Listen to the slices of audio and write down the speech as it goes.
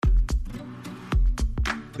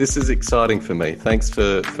this is exciting for me. Thanks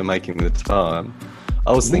for making the time.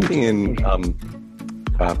 I was thinking in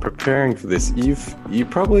preparing for this, you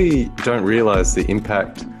probably don't realise the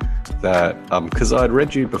impact that, because I'd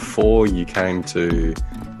read you before you came to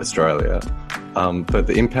Australia, but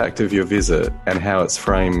the impact of your visit and how it's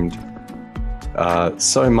framed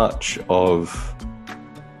so much of...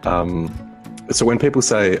 So when people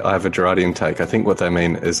say I have a Girardian take, I think what they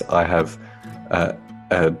mean is I have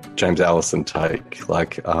a James Allison take.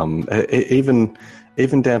 Like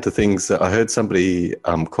even down to things that I heard somebody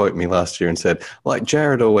quote me last year and said, like,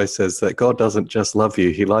 Jared always says that God doesn't just love you,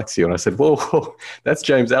 he likes you. And I said, whoa, that's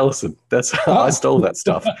James Allison. I stole that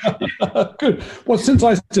stuff. Good. Well, since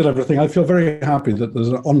I did everything, I feel very happy that there's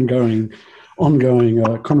an ongoing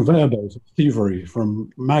conveyor belt of thievery from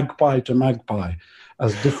magpie to magpie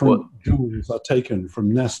as different jewels are taken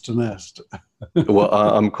from nest to nest. Well,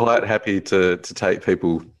 I'm quite happy to take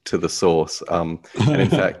people to the source. And in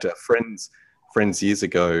fact, friends years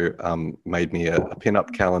ago made me a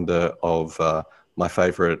pin-up calendar of my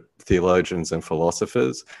favourite theologians and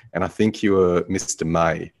philosophers, and I think you were Mr.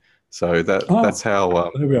 May. So that's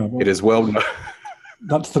how it is well known.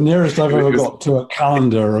 That's the nearest I've ever got to a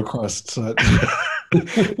calendar request. So.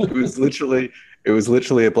 It was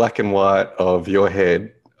literally a black and white of your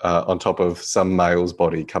head on top of some male's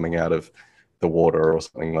body coming out of the water or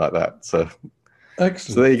something like that. So,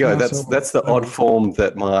 excellent. So there you go. That's the odd form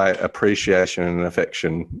that my appreciation and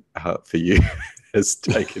affection for you has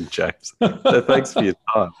taken, James. So thanks for your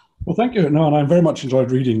time. Well, thank you. No, and I very much enjoyed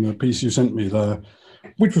reading the piece you sent me there,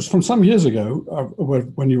 which was from some years ago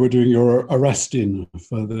when you were doing your arresting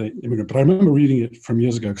for the immigrant. But I remember reading it from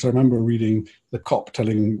years ago because I remember reading the cop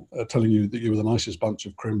telling you that you were the nicest bunch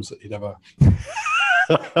of crims that he'd ever...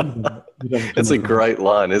 It's a great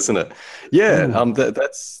line, isn't it? Yeah,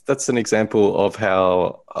 that's an example of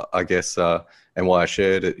how I guess, and why I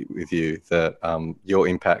shared it with you, that your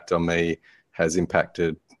impact on me has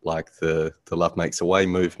impacted like the Love Makes a Way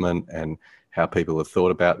movement and how people have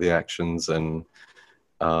thought about the actions, and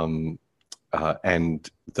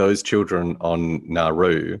those children on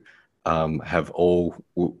Nauru have all...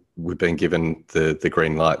 We've been given the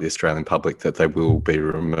green light, the Australian public, that they will be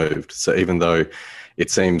removed. So even though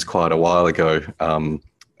it seems quite a while ago,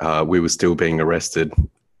 we were still being arrested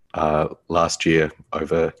last year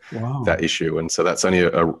over that issue. And so that's only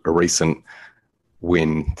a recent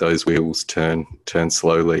win. Those wheels turn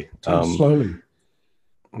slowly. Slowly.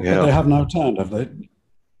 Yeah. But they have now turned, have they?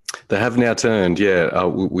 They have now turned, yeah.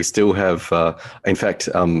 We still have, in fact,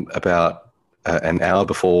 about an hour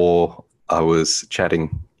before I was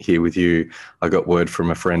chatting here with you, I got word from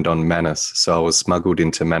a friend on Manus. So I was smuggled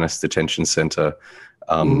into Manus Detention Centre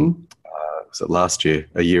was it last year,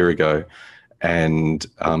 a year ago, and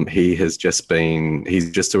he's just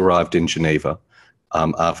arrived in Geneva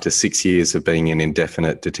after 6 years of being in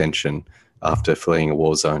indefinite detention after fleeing a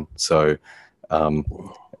war zone. So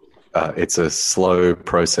it's a slow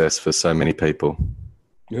process for so many people.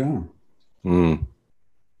 Yeah.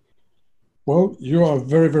 Well, you are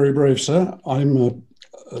very, very brave, sir. I'm a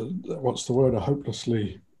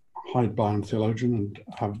hopelessly hidebound theologian and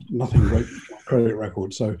have nothing great credit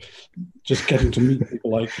record. So just getting to meet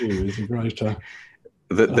people like you is a great...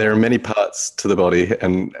 there are many parts to the body,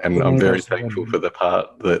 and I'm very thankful for the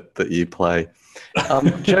part that you play.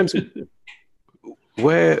 James,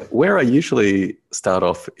 where I usually start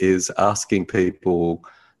off is asking people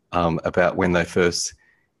about when they first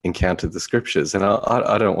encountered the scriptures. And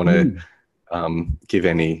I don't want to give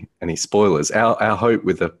any spoilers. Our hope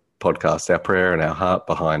with the podcast, our prayer and our heart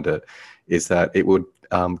behind it, is that it would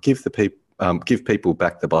give people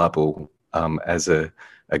back the Bible as a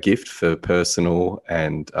gift for personal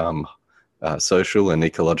and social and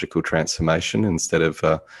ecological transformation, instead of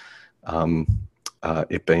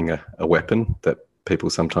it being a weapon that people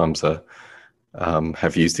sometimes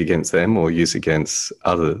have used against them or use against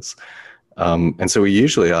others. And so we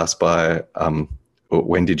usually ask by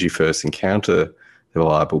when did you first encounter the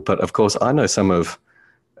Bible? But of course, I know some of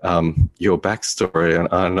your backstory, and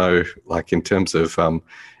I know, like, in terms of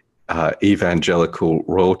evangelical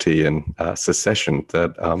royalty and secession,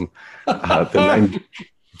 that the name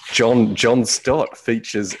John Stott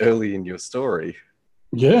features early in your story.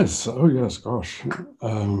 Yes. Oh, yes. Gosh.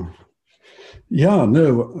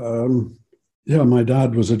 My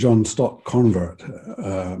dad was a John Stott convert.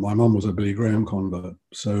 My mum was a Billy Graham convert.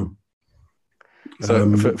 So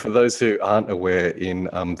for those who aren't aware, in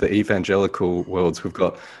the evangelical worlds, we've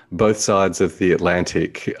got both sides of the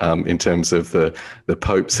Atlantic in terms of the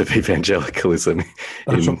popes of evangelicalism.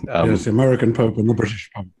 Yes, the American Pope and the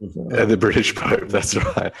British Pope. The British Pope, that's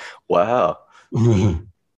right. Wow.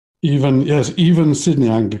 even Sydney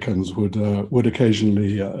Anglicans would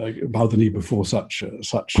occasionally bow the knee before such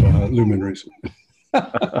luminaries.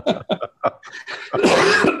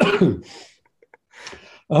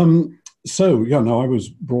 So yeah, no, I was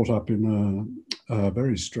brought up in a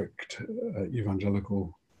very strict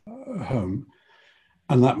evangelical home,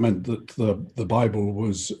 and that meant that the Bible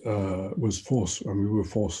was force. I mean, we were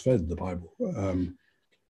force fed the Bible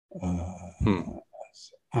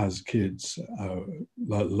as kids,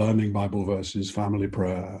 learning Bible verses, family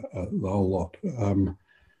prayer, the whole lot,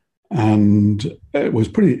 and it was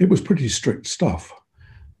pretty strict stuff.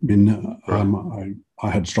 I mean, I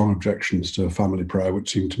had strong objections to family prayer, which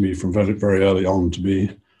seemed to me from very, very early on to be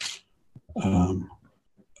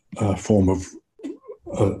a form of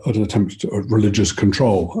an attempt to religious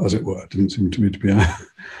control, as it were. It didn't seem to me to be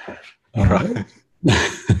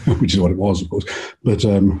which is what it was, of course. But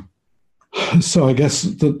so I guess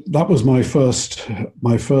that was my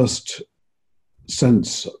first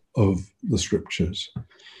sense of the scriptures.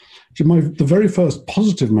 So the very first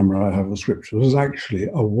positive memory I have of the scriptures was actually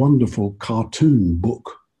a wonderful cartoon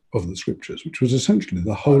book of the scriptures, which was essentially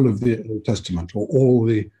the whole of the Old Testament, or all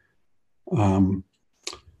the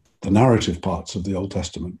narrative parts of the Old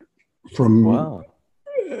Testament, from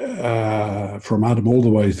Adam all the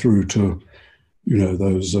way through to,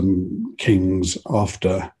 those kings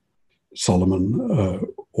after Solomon,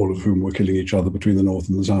 all of whom were killing each other between the north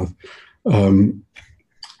and the south.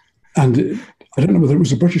 And I don't know whether it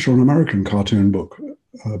was a British or an American cartoon book,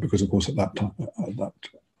 because, of course, at that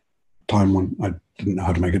time when I didn't know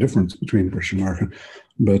how to make a difference between British and American.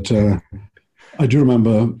 But I do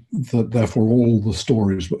remember that, therefore, all the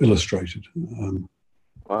stories were illustrated.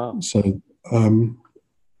 Wow. So,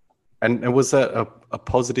 and was that a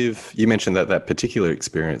positive? You mentioned that particular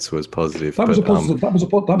experience was positive. That was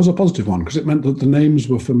a positive one, because it meant that the names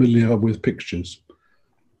were familiar with pictures,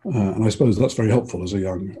 and I suppose that's very helpful as a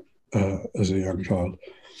young child.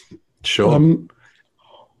 Sure.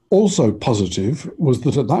 Also positive was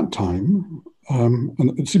that at that time,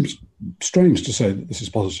 and it seems strange to say that this is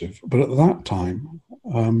positive, but at that time,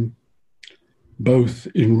 both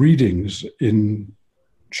in readings in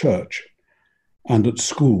church and at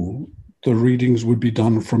school, the readings would be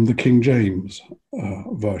done from the King James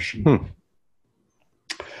version,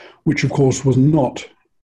 which of course was not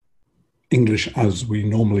English as we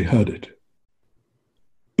normally heard it,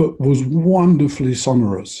 but was wonderfully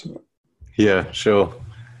sonorous. Yeah, sure.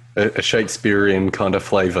 A Shakespearean kind of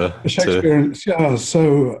flavour. Yeah.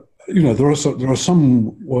 So there are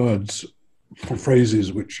some words or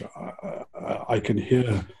phrases which I can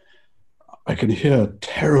hear. I can hear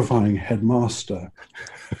terrifying headmaster,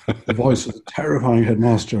 the voice of the terrifying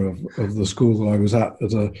headmaster of the school that I was at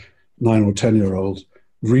as a 9 or 10-year-old,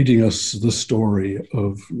 reading us the story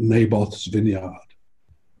of Naboth's vineyard,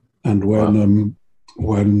 and when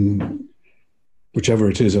whichever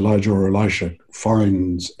it is, Elijah or Elisha,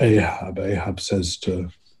 finds Ahab says to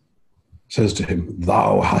him,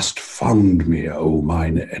 "Thou hast found me, O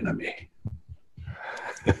mine enemy."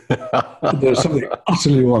 There's something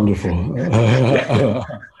utterly wonderful.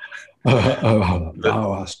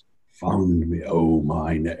 Thou hast found me, O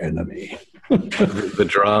mine enemy. The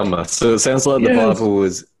drama. So it sounds like the Bible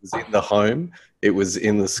was in the home, it was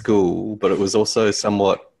in the school, but it was also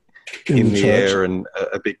somewhat in the air, and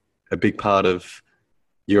a big part of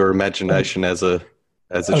your imagination as a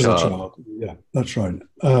child. Yeah, that's right.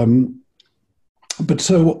 But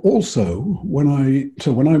so also when I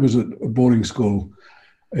was at a boarding school,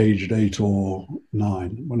 aged 8 or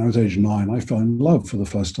 9, when I was aged 9, I fell in love for the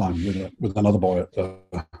first time with another boy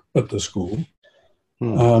at the school.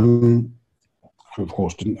 Who, of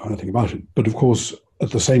course, didn't know anything about it. But of course,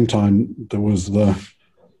 at the same time, there was the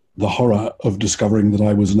horror of discovering that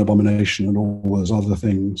I was an abomination and all those other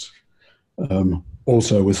things,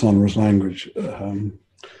 also with sonorous language.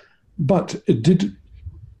 But it did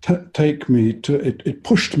take me to, it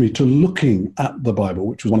pushed me to looking at the Bible,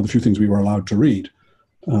 which was one of the few things we were allowed to read,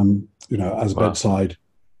 as bedside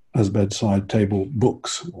table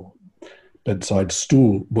books or bedside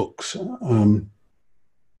stool books,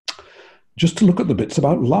 just to look at the bits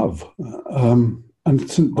about love. And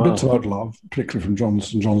the bits about love, particularly from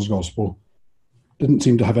St. John's Gospel, didn't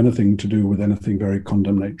seem to have anything to do with anything very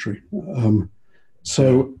condemnatory.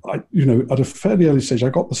 So, at a fairly early stage, I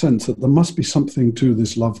got the sense that there must be something to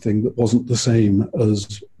this love thing that wasn't the same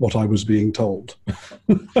as what I was being told.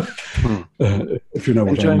 If you know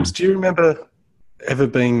what I mean. James, do you remember ever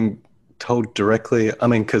being told directly? I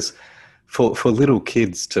mean, because for little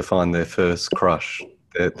kids to find their first crush,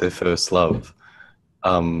 their first love,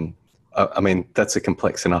 I mean, that's a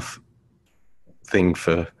complex enough thing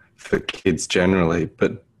for kids generally.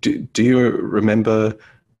 But do you remember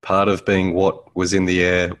part of being what was in the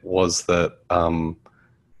air was that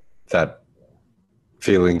that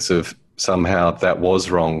feelings of somehow that was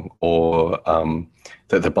wrong, or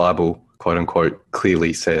that the Bible, quote unquote,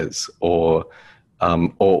 clearly says, or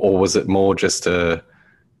was it more just a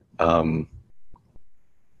I'm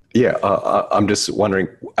just wondering,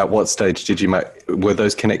 at what stage did you were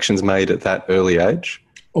those connections made at that early age?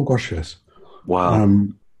 Oh gosh, yes. Wow.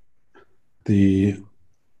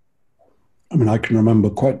 I can remember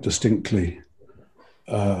quite distinctly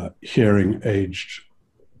hearing aged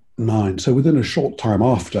 9, so within a short time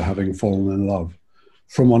after having fallen in love,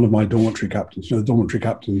 from one of my dormitory captains. You know, dormitory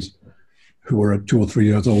captains who were 2 or 3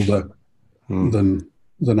 years older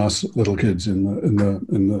than us little kids in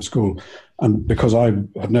the school. And because I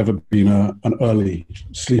had never been an early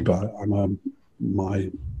sleeper, I'm a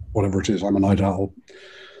night owl.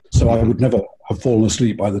 So I would never have fallen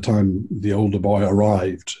asleep by the time the older boy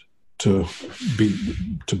arrived to sleep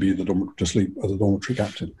as a dormitory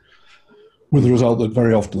captain. With the result that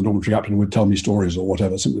very often the dormitory captain would tell me stories or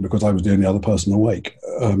whatever, simply because I was the only other person awake.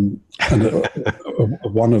 And on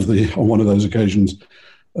one of those occasions,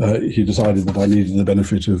 he decided that I needed the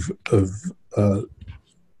benefit of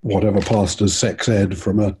whatever passed as sex ed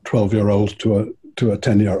from a 12-year-old to a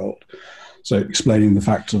 10-year-old. So explaining the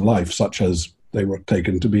facts of life, such as they were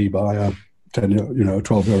taken to be by a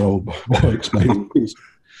 12-year-old boy explaining things.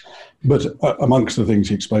 But amongst the things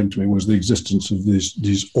he explained to me was the existence of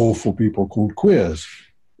these awful people called queers.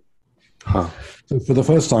 Huh. So for the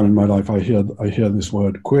first time in my life, I hear this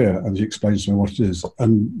word queer, and he explains to me what it is.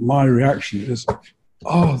 And my reaction is,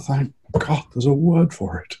 oh, thank God, there's a word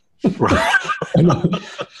for it.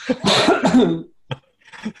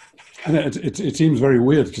 And it seems very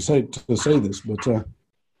weird to say this, but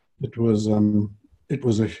it was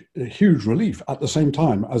a huge relief at the same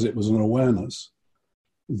time as it was an awareness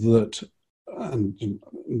that, and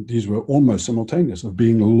these were almost simultaneous, of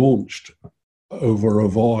being launched over a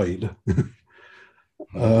void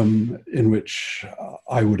in which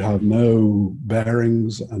I would have no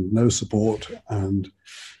bearings and no support, and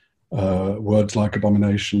words like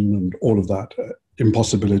abomination and all of that,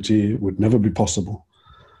 impossibility, would never be possible.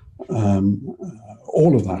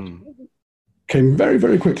 All of that came very,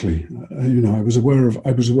 very quickly. I was aware of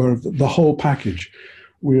the whole package.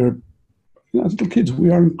 We're as little kids,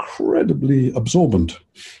 we are incredibly absorbent.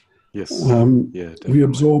 Yes. We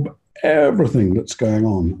absorb everything that's going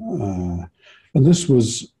on. And this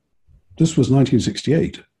was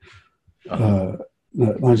 1968.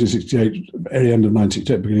 1968, very end of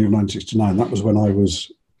 1968, beginning of 1969. That was when I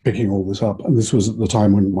was picking all this up. And this was at the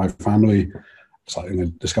time when my family, something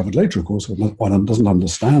I discovered later, of course, one doesn't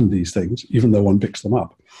understand these things, even though one picks them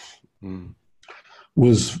up,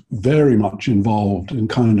 was very much involved in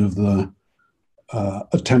kind of the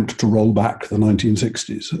attempt to roll back the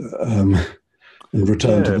 1960s and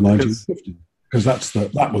return to the 1950s, because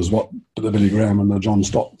that was what the Billy Graham and the John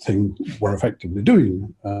Stott thing were effectively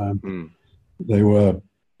doing. They were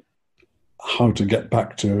how to get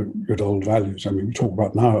back to good old values. I mean, we talk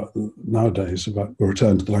about nowadays about the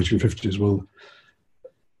return to the 1950s. Well,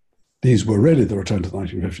 these were really the return to the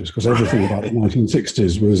 1950s, because everything about the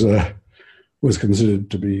 1960s was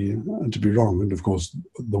considered to be wrong. And of course,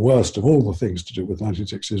 the worst of all the things to do with the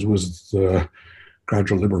 1960s was the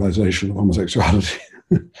gradual liberalisation of homosexuality,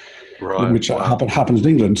 right, which happened in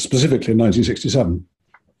England, specifically in 1967.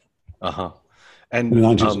 And in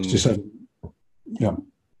 1967, yeah.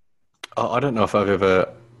 I don't know if I've ever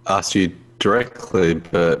asked you directly,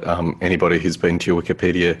 but anybody who's been to your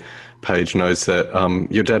Wikipedia page knows that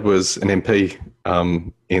your dad was an MP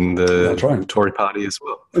in the Tory party as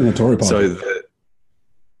well. In the Tory party. So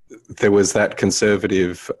there was that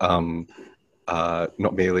conservative,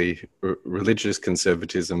 not merely religious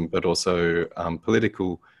conservatism, but also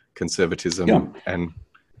political conservatism, and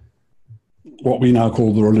what we now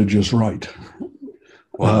call the religious right.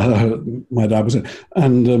 Wow. My dad was in.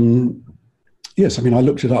 And yes, I mean, I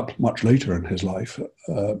looked it up much later in his life,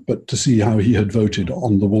 but to see how he had voted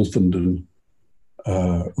on the Wolfenden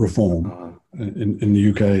reform in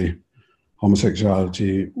the UK,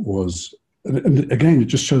 homosexuality was, and again, it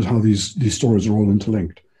just shows how these stories are all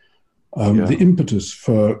interlinked. The impetus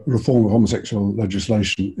for reform of homosexual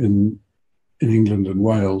legislation in England and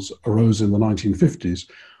Wales arose in the 1950s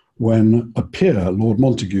when a peer, Lord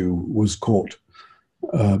Montagu, was caught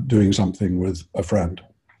doing something with a friend.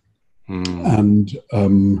 And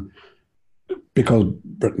because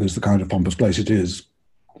Britain is the kind of pompous place it is,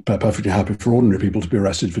 they're perfectly happy for ordinary people to be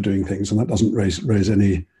arrested for doing things, and that doesn't raise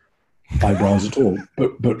any eyebrows at all.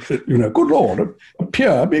 But good Lord, a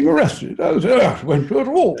peer being arrested, won't do at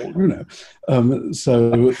all,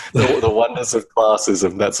 So the wonders of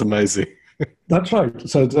classism, that's amazing. That's right.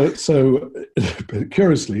 So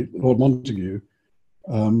curiously, Lord Montagu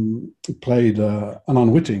played an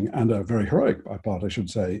unwitting and a very heroic part, I should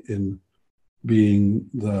say, in being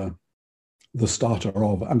the starter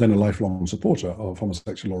of, and then a lifelong supporter of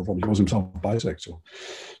homosexual law reform. He was himself bisexual.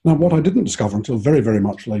 Now, what I didn't discover until very, very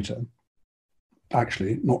much later,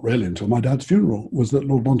 actually, not really until my dad's funeral, was that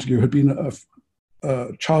Lord Montagu had been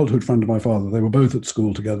a childhood friend of my father. They were both at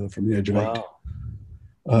school together from the age of 8.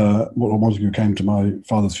 Lord Montagu came to my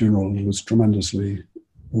father's funeral and was tremendously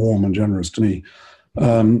warm and generous to me.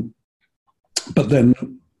 But then,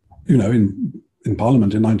 in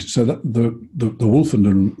Parliament in 19... So that the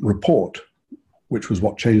Wolfenden report, which was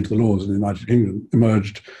what changed the laws in the United Kingdom,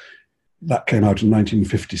 emerged. That came out in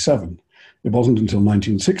 1957. It wasn't until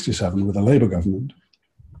 1967, with a Labour government,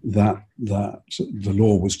 that the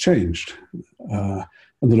law was changed. And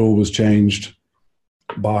the law was changed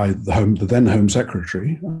by the then Home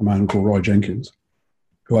Secretary, a man called Roy Jenkins,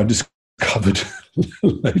 who I discovered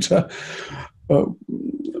later.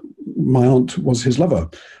 My aunt was his lover.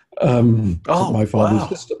 My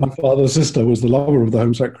father's sister was the lover of the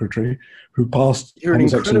Home Secretary, who passed. You're an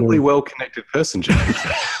incredibly well-connected person, James.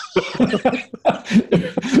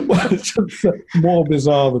 Well, it's just more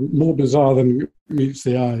bizarre than meets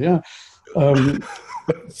the eye. Yeah,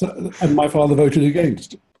 and my father voted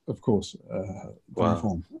against, of course, the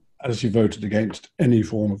reform, as he voted against every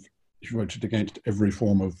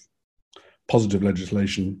form of positive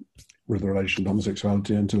legislation with relation to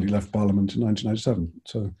homosexuality until he left Parliament in 1997.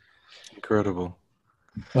 So incredible.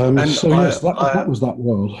 That was that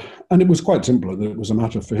world, and it was quite simple. It was a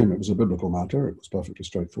matter for him. It was a biblical matter. It was perfectly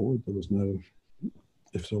straightforward. There was no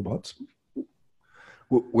ifs or buts.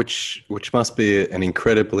 Which must be an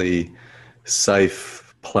incredibly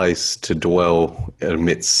safe place to dwell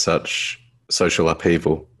amidst such social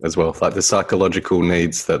upheaval as well. Like the psychological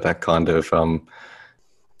needs that kind of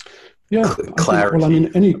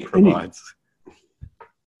clarity provides.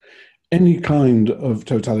 Any kind of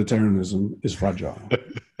totalitarianism is fragile.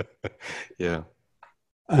 Yeah.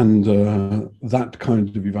 And that kind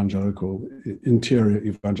of interior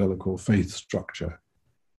evangelical faith structure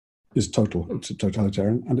is total. It's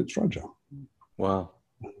totalitarian and it's fragile. Wow.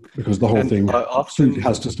 Because the whole thing absolutely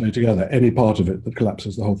has to stay together. Any part of it that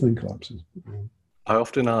collapses, the whole thing collapses. I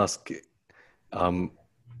often ask, on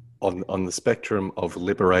the spectrum of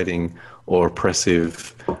liberating or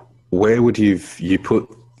oppressive, where would you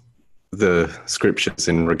put the scriptures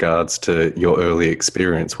in regards to your early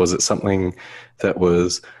experience? Was it something that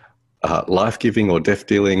was life-giving or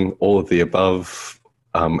death-dealing, all of the above?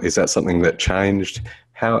 Is that something that changed?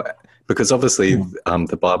 How? Because obviously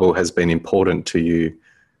the Bible has been important to you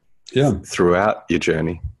throughout your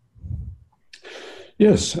journey.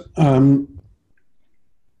 Yes. I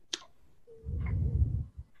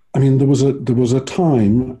mean, there was a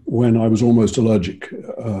time when I was almost allergic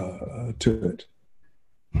to it.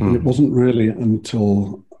 And it wasn't really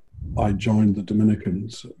until I joined the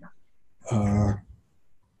Dominicans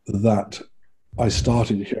that I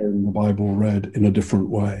started hearing the Bible read in a different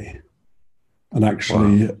way. And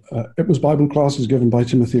actually, it was Bible classes given by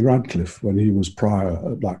Timothy Radcliffe when he was prior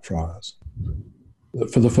at Blackfriars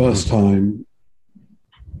that for the first time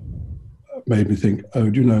made me think,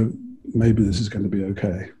 maybe this is going to be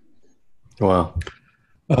okay. Wow.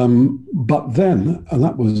 But then, and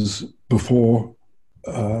that was before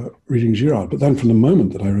reading Girard, but then from the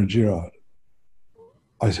moment that I read Girard,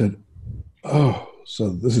 I said, oh, so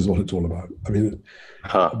this is what it's all about. I mean,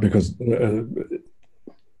 because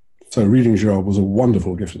so reading Girard was a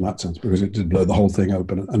wonderful gift in that sense, because it did blow the whole thing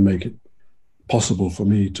open and make it possible for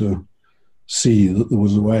me to see that there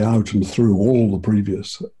was a way out and through all the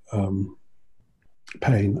previous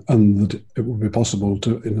pain, and that it would be possible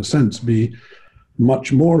to, in a sense, be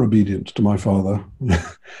much more obedient to my father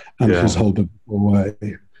and his whole biblical way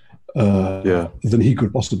than he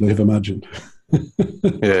could possibly have imagined.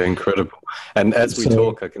 Yeah, incredible. And as we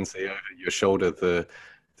talk, I can see over your shoulder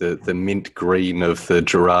the mint green of the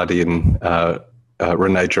Girardian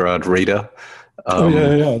René Girard reader.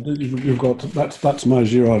 You've got that's my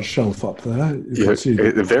Girard shelf up there. You can see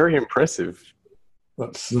very impressive.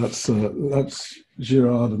 That's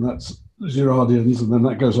Girard, and that's Girardians, and then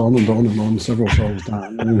that goes on and on and on, several shelves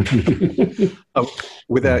down.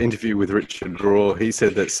 With our interview with Richard Rohr, he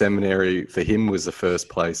said that seminary for him was the first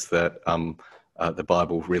place that the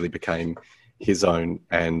Bible really became his own,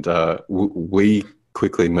 and we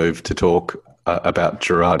quickly moved to talk about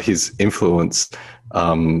Gerard. His influence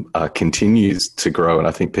continues to grow, and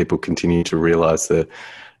I think people continue to realise the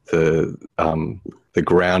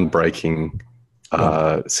groundbreaking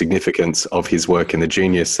significance of his work and the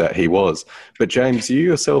genius that he was. But James, you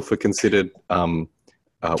yourself are considered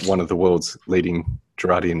one of the world's leading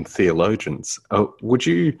Gerardian theologians.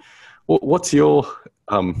 What's your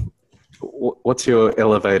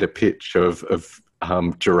elevator pitch of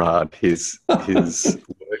Gerard, his work?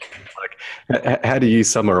 Like, how do you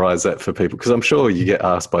summarise that for people? Because I'm sure you get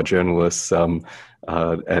asked by journalists and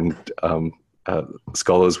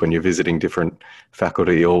scholars when you're visiting different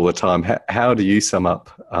faculty all the time. How do you sum up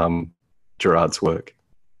Gerard's work?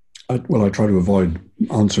 I try to avoid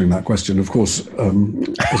answering that question, of course,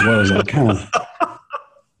 as well as I can,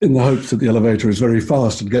 in the hopes that the elevator is very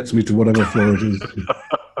fast and gets me to whatever floor it is,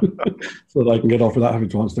 so that I can get off without having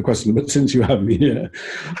to answer the question. But since you have me here,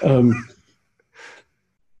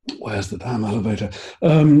 where's the damn elevator?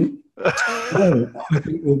 I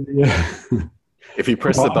think if you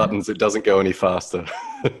press the buttons, it doesn't go any faster.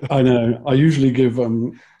 I know. I usually give,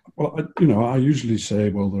 I usually say,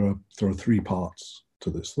 well, there are three parts to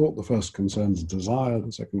this thought. The first concerns desire,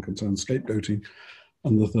 the second concerns scapegoating,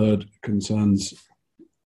 and the third concerns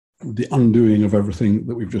the undoing of everything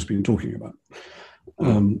that we've just been talking about.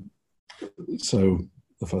 So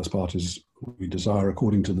the first part is we desire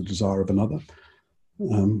according to the desire of another.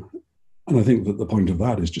 And I think that the point of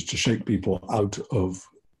that is just to shake people out of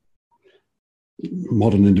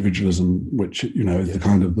modern individualism, which, is the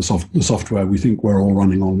kind of the software we think we're all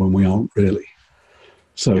running on when we aren't really.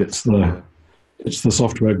 So it's the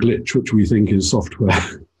software glitch, which we think is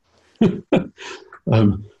software.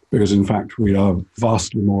 Because in fact we are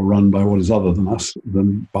vastly more run by what is other than us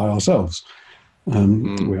than by ourselves.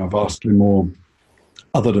 We are vastly more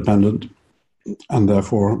other dependent, and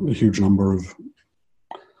therefore a huge number of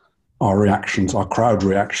our reactions, our crowd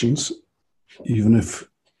reactions, even if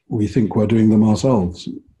we think we're doing them ourselves.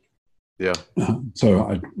 Yeah.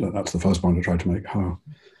 So that's the first point I tried to make.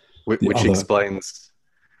 Which explains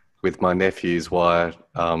with my nephews why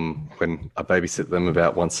when I babysit them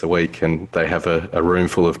about once a week and they have a room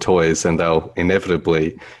full of toys, and they'll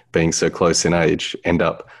inevitably, being so close in age, end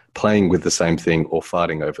up playing with the same thing or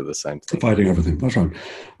fighting over the same thing. Fighting over things, that's right.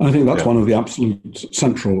 And I think that's one of the absolute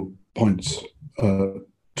central points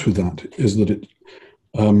to that, is that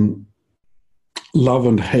love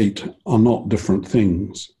and hate are not different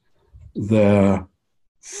things. They're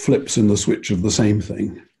flips in the switch of the same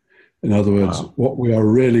thing. In other words, what we are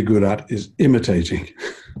really good at is imitating.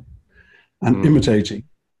 And imitating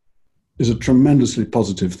is a tremendously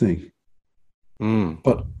positive thing.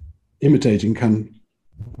 But imitating can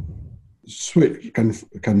switch,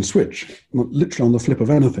 literally on the flip of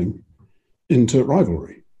anything, into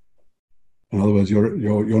rivalry. In other words,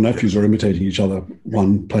 your nephews are imitating each other,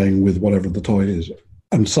 one playing with whatever the toy is,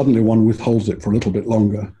 and suddenly one withholds it for a little bit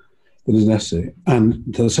longer than is necessary, and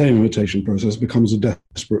the same imitation process becomes a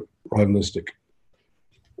desperate rivalistic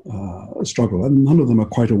struggle, and none of them are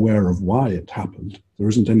quite aware of why it happened. There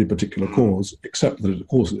isn't any particular cause, except that, of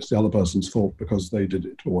course, it's the other person's fault because they did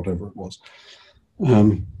it, or whatever it was.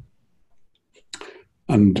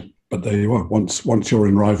 But there you are. Once you're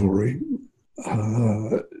in rivalry,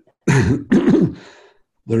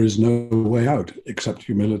 there is no way out except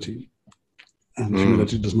humility. And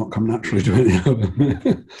humility does not come naturally to any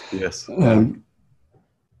other. Yes.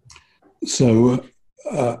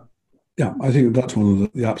 I think that's one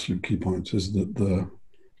of the absolute key points, is that the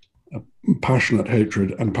passionate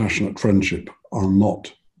hatred and passionate friendship are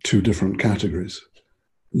not two different categories.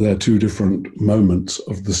 They're two different moments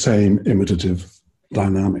of the same imitative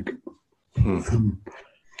dynamic. And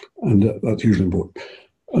that's hugely important.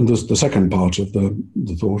 And the second part of the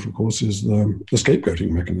thought, of course, is the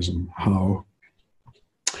scapegoating mechanism. How,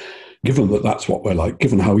 given that that's what we're like,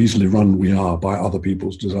 given how easily run we are by other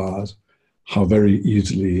people's desires, how very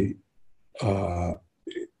easily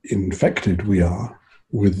infected we are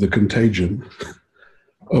with the contagion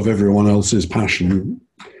of everyone else's passion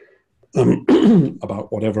about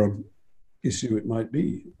whatever issue it might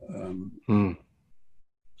be.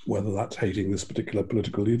 Whether that's hating this particular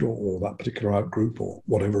political leader or that particular out-group or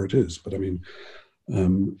whatever it is. But I mean,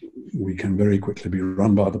 we can very quickly be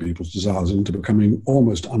run by other people's desires into becoming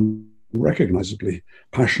almost unrecognizably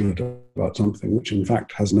passionate about something which in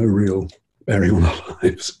fact has no real bearing on our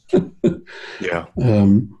lives.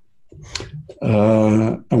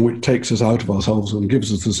 And which takes us out of ourselves and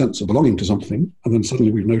gives us the sense of belonging to something, and then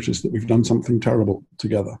suddenly we've noticed that we've done something terrible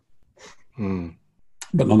together.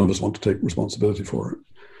 But none of us want to take responsibility for it.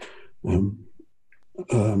 The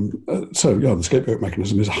scapegoat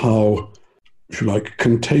mechanism is how, if you like,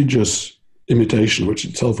 contagious imitation, which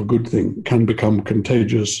is itself a good thing, can become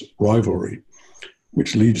contagious rivalry,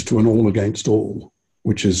 which leads to an all against all,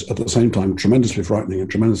 which is at the same time tremendously frightening and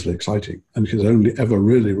tremendously exciting, and is only ever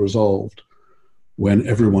really resolved when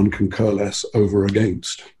everyone can coalesce over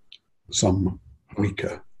against some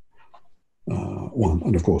weaker one.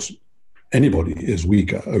 And of course, anybody is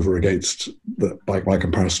weaker over against by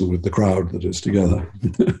comparison with the crowd that is together.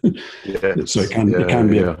 Yes. So it can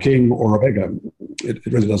be a king or a beggar. It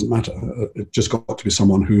really doesn't matter. It just got to be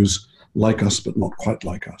someone who's like us but not quite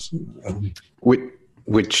like us.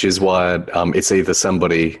 Which is why it's either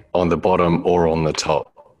somebody on the bottom or on the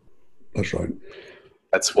top. That's right.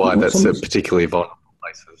 That's why that's particularly vulnerable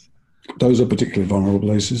places. Those are particularly vulnerable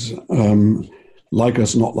places. Like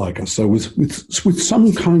us, not like us. So with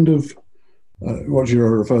some kind of what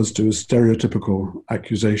Girard refers to as stereotypical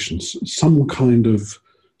accusations, some kind of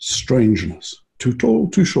strangeness, too tall,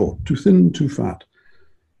 too short, too thin, too fat,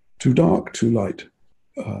 too dark, too light,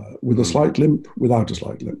 with a slight limp, without a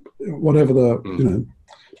slight limp, whatever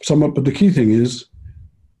but the key thing is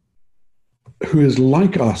who is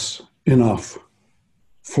like us enough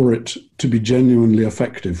for it to be genuinely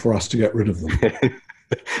effective for us to get rid of them.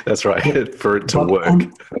 That's right, for it to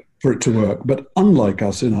work. But unlike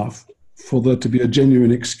us enough for there to be a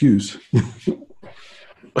genuine excuse.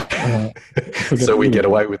 So we get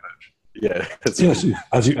away with it. Yeah. Yes,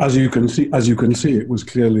 as you can see, it was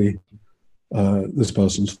clearly this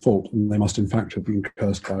person's fault, and they must in fact have been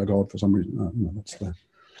cursed by a god for some reason. That's the.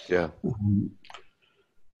 Yeah.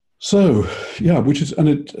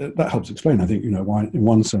 That helps explain, I think, why, in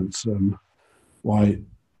one sense, why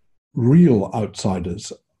real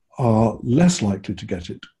outsiders are less likely to get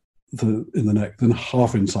it in the neck than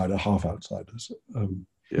half insider, half outsiders.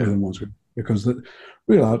 Because the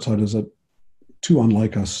real outsiders are too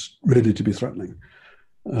unlike us really to be threatening.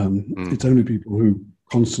 It's only people who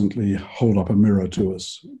constantly hold up a mirror to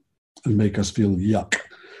us and make us feel yuck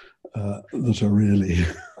that are really,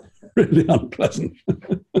 really unpleasant.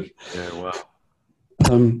 Yeah, wow.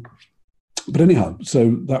 But anyhow,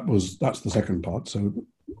 so that's the second part. So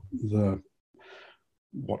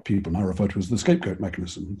what people now refer to as the scapegoat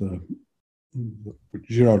mechanism,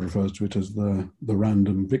 Girard refers to it as the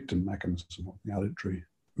random victim mechanism, or the arbitrary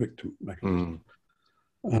victim mechanism.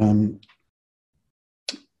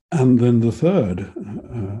 And then the third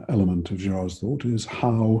element of Girard's thought is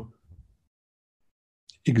how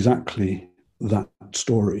exactly that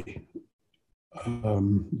story,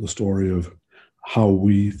 the story of how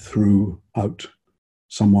we threw out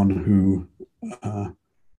someone who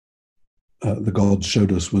the gods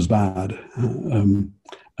showed us was bad, and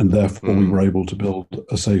therefore we were able to build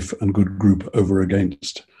a safe and good group over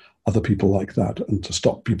against other people like that, and to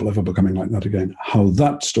stop people ever becoming like that again. How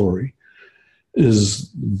that story is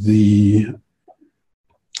the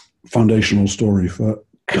foundational story for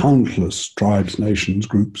countless tribes, nations,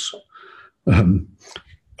 groups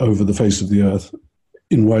over the face of the earth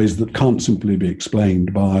in ways that can't simply be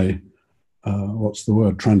explained by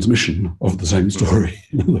transmission of the same story.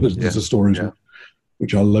 In other words, these are stories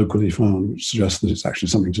which are locally found, which suggests that it's actually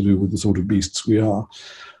something to do with the sort of beasts we are.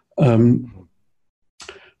 And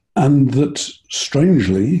that,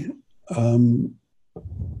 strangely,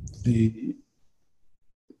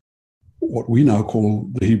 what we now call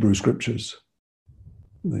the Hebrew Scriptures,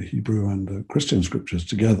 the Hebrew and the Christian Scriptures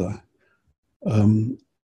together,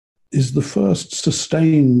 is the first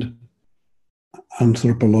sustained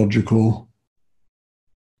anthropological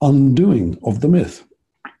undoing of the myth.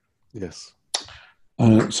 Yes.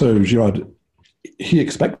 So Girard, he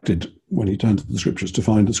expected, when he turned to the Scriptures, to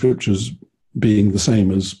find the Scriptures being the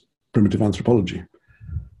same as primitive anthropology.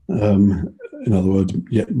 In other words,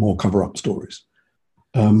 yet more cover-up stories.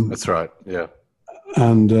 That's right, yeah.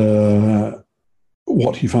 And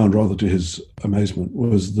what he found, rather to his amazement,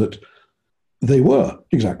 was that they were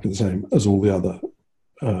exactly the same as all the other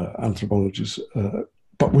anthropologies,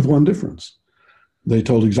 but with one difference. They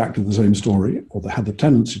told exactly the same story, or they had the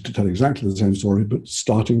tendency to tell exactly the same story, but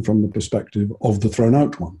starting from the perspective of the thrown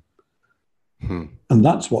out one. And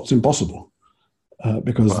that's what's impossible,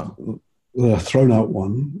 because the thrown out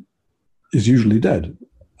one is usually dead,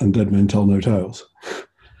 and dead men tell no tales.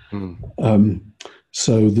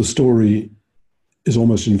 So the story is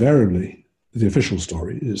almost invariably the official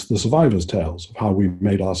story. It's the survivors' tales of how we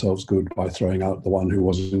made ourselves good by throwing out the one who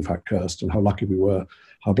was in fact cursed, and how lucky we were,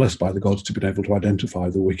 how blessed by the gods to be able to identify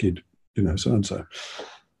the wicked, so-and-so.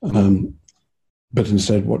 But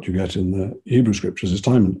instead, what you get in the Hebrew Scriptures is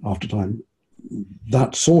time after time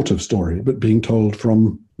that sort of story, but being told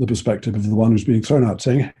from the perspective of the one who's being thrown out,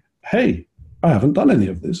 saying, hey, I haven't done any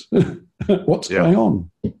of this. What's going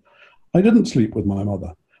on? I didn't sleep with my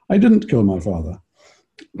mother. I didn't kill my father.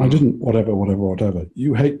 I didn't, whatever.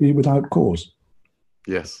 You hate me without cause.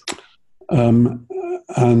 Yes.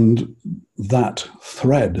 And that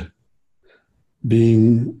thread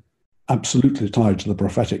being absolutely tied to the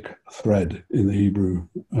prophetic thread in the Hebrew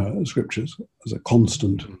scriptures as a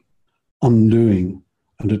constant undoing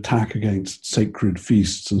and attack against sacred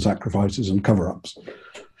feasts and sacrifices and cover-ups,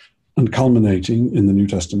 and culminating in the New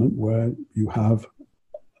Testament where you have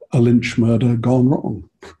a lynch murder gone wrong.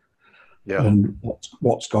 Yeah. And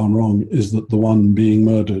what's gone wrong is that the one being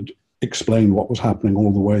murdered explained what was happening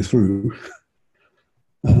all the way through.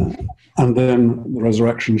 And then the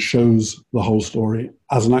resurrection shows the whole story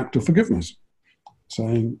as an act of forgiveness,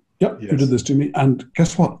 saying, yep, you did this to me, and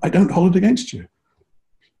guess what? I don't hold it against you.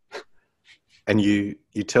 And you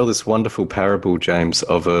tell this wonderful parable, James,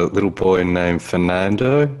 of a little boy named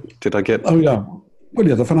Fernando. Did I get... Oh, yeah. Well,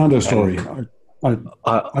 yeah, the Fernando story.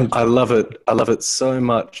 I love it. I love it so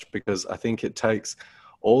much because I think it takes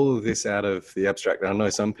all of this out of the abstract. I know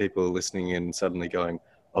some people are listening and suddenly going,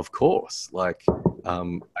 of course, like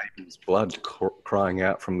Abel's blood crying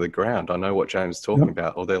out from the ground. I know what James is talking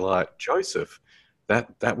about. Or they're like, Joseph,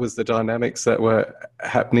 that was the dynamics that were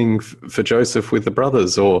happening for Joseph with the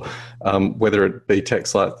brothers, or whether it be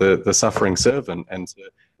texts like the suffering servant. And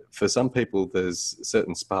for some people, there's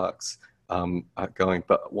certain sparks going.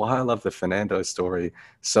 But why I love the Fernando story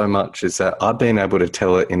so much is that I've been able to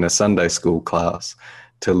tell it in a Sunday school class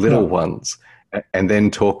to little ones, and then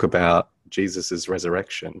talk about Jesus's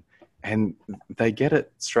resurrection, and they get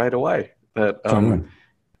it straight away. That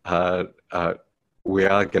we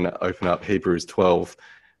are going to open up Hebrews 12.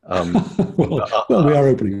 Well, we are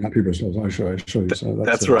opening up Hebrews 12. I show you. So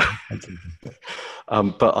that's right.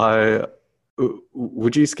 But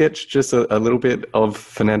would you sketch just a little bit of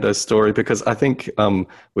Fernando's story? Because I think,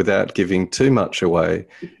 without giving too much away,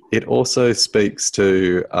 it also speaks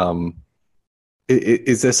to,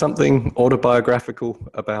 is there something autobiographical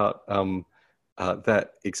about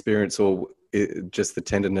that experience, or just the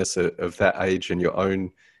tenderness of that age and your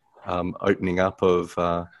own opening up of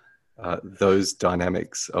those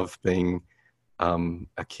dynamics of being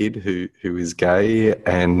a kid who is gay,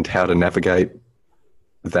 and how to navigate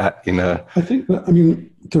that in a... I think that, I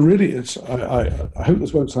mean, I hope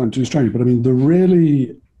this won't sound too strange, but I mean, the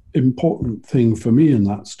really important thing for me in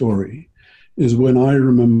that story is when I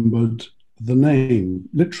remembered the name,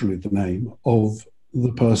 literally the name, of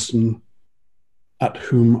the person at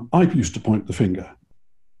whom I used to point the finger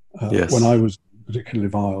when I was in a particularly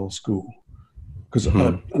vile school. Because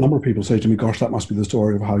a number of people say to me, gosh, that must be the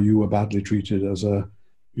story of how you were badly treated as a,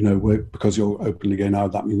 because you're openly gay now,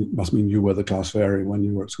 must mean you were the class fairy when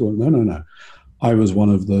you were at school. No. I was one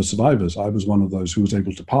of the survivors. I was one of those who was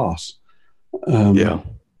able to pass.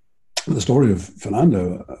 The story of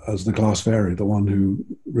Fernando as the class fairy, the one who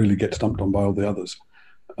really gets dumped on by all the others,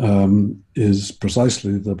 is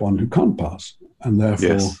precisely the one who can't pass, and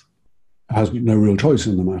therefore has no real choice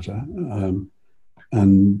in the matter.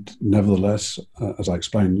 And nevertheless, as I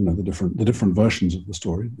explained, the different versions of the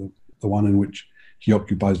story, the one in which he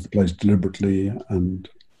occupies the place deliberately and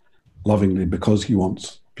lovingly because he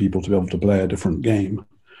wants people to be able to play a different game,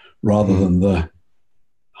 rather than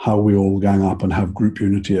how we all gang up and have group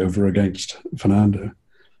unity over against Fernando.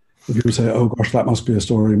 If you say, oh gosh, that must be a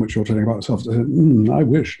story in which you're telling about yourself, I say, I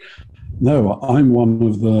wish. No, I'm one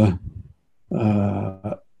of the,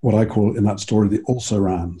 what I call in that story, the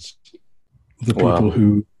also-rans. The people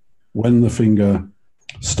who, when the finger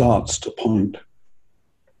starts to point,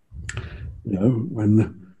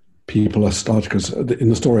 when people are starting, because in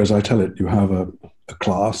the story as I tell it, you have a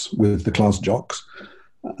class with the class jocks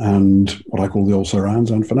and what I call the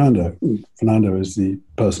also-rans and Fernando. Fernando is the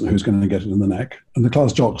person who's going to get it in the neck, and the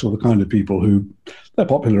class jocks are the kind of people who, they're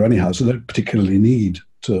popular anyhow, so they don't particularly need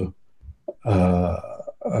to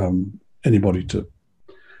anybody to,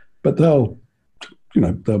 but they'll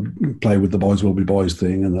play with the boys will be boys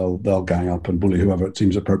thing, and they'll gang up and bully whoever it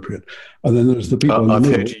seems appropriate. And then there's the people. I've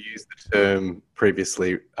heard you use the term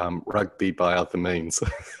previously, rugby by other means.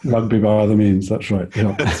 Rugby by other means. That's right.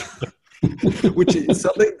 Yeah. Which is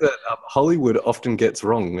something that Hollywood often gets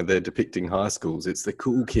wrong when they're depicting high schools. It's the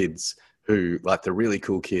cool kids who, like the really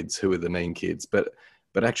cool kids, who are the mean kids. But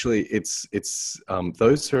actually, it's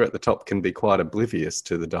those who are at the top can be quite oblivious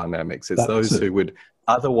to the dynamics. It's those who would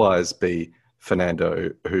otherwise be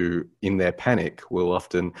Fernando, who in their panic will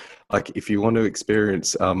often, like if you want to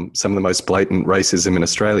experience some of the most blatant racism in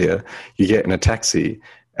Australia, you get in a taxi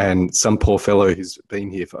and some poor fellow who's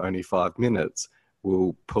been here for only 5 minutes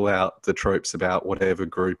will pull out the tropes about whatever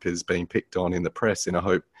group is being picked on in the press in a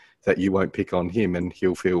hope that you won't pick on him and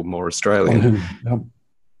he'll feel more Australian.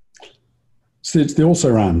 It's the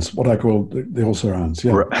also-rans, what I call the also-rans.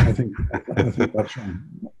 Yeah, Right. I think that's right.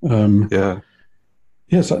 Yeah.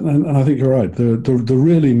 Yes, and I think you're right. The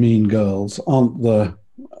really mean girls aren't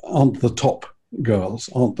the top girls,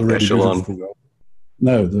 aren't the really Echelon. beautiful girls.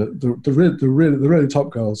 No, the really top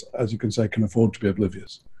girls, as you can say, can afford to be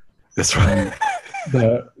oblivious. That's right.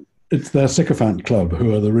 It's their sycophant club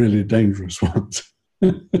who are the really dangerous ones.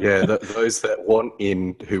 Yeah, those that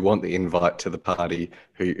who want the invite to the party,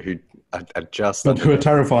 who are just, but who are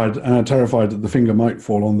terrified that the finger might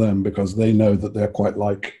fall on them because they know that they're quite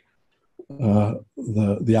like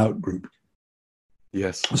the out group.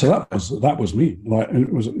 Yes. So that was me. Like,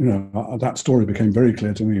 it was, that story became very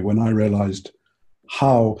clear to me when I realized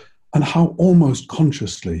how almost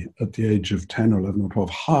consciously at the age of 10 or 11 or 12,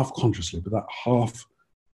 half consciously, but that half,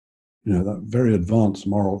 that very advanced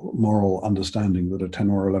moral understanding that a 10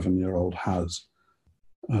 or 11-year-old has,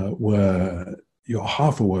 where you're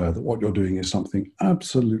half aware that what you're doing is something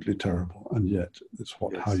absolutely terrible, and yet it's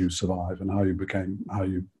how you survive and how you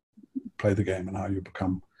play the game and how you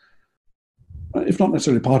become, if not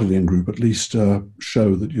necessarily part of the in-group, at least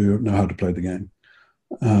show that you know how to play the game.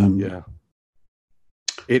 Yeah.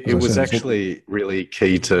 It was actually really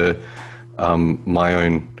key to my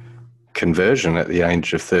own conversion at the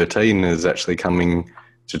age of 13, is actually coming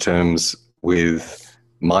to terms with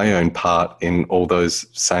my own part in all those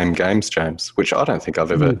same games, James, which I don't think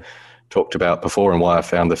I've ever talked about before, and why I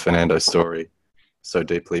found the Fernando story so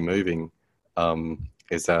deeply moving,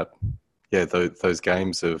 is that, those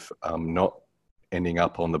games of not ending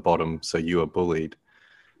up on the bottom, so you are bullied.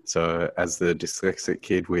 So as the dyslexic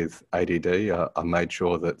kid with ADD, I made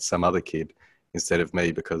sure that some other kid, instead of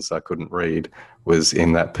me, because I couldn't read, was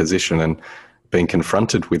in that position. And being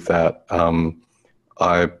confronted with that,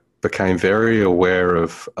 I became very aware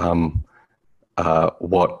of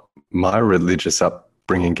what my religious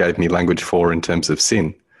upbringing gave me language for in terms of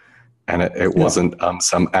sin. And it wasn't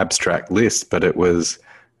some abstract list, but it was,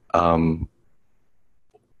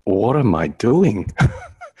 what am I doing?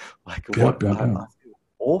 I feel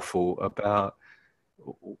awful about,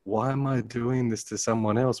 why am I doing this to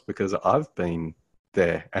someone else? Because I've been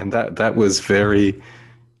there. And that was very,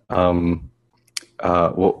 what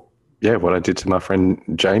I did to my friend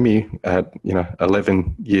Jamie at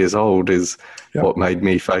 11 years old is what made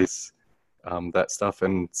me face that stuff,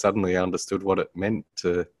 and suddenly I understood what it meant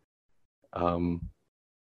to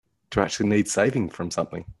actually need saving from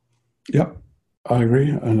something. Yep, I agree,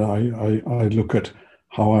 and I look at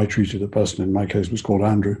how I treated a person. In my case, was called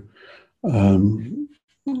Andrew. I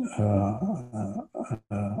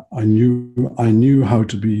knew how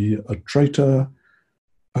to be a traitor,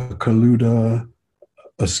 a colluder,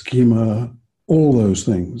 a schemer, all those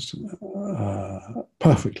things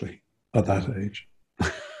perfectly at that age.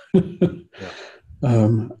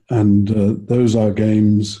 And those are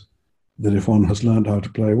games that, if one has learned how to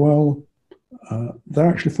play well, they're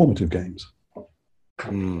actually formative games.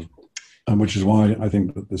 And which is why I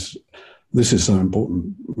think that this is so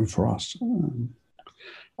important for us.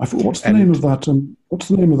 I thought, what's the name of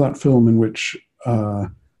that film in which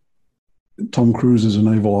Tom Cruise is a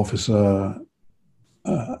naval officer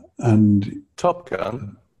and Top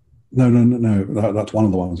Gun? No. That's one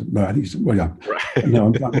of the ones. No, I think right. No,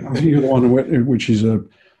 I'm thinking of the one in which he's a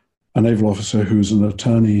naval officer who's an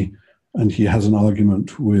attorney, and he has an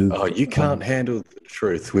argument with. Oh, You Can't Handle the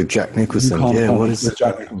Truth with Jack Nicholson. What is with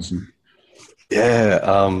Jack Nicholson?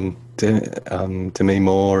 Yeah, Demi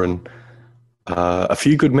Moore and A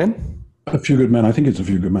Few Good Men. A Few Good Men. I think it's A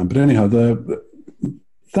Few Good Men. But anyhow,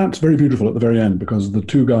 that's very beautiful at the very end, because the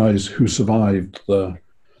two guys who survived, the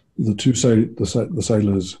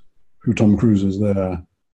sailors who Tom Cruise is there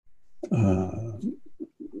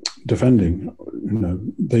defending,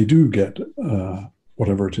 they do get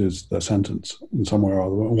whatever it is, their sentence in some way or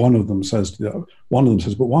other. One of them says, "But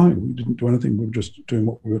why? We didn't do anything. We were just doing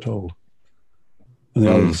what we were told." And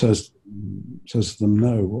the other says to them,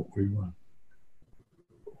 "No,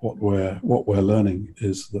 what we're learning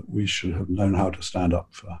is that we should have known how to stand up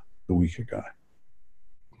for the weaker guy."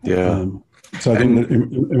 Yeah. So I think that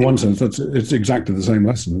in one sense, it's exactly the same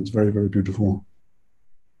lesson. It's very, very beautiful.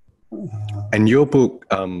 And your book,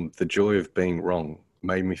 The Joy of Being Wrong,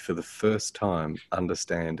 made me for the first time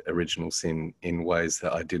understand original sin in ways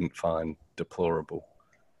that I didn't find deplorable.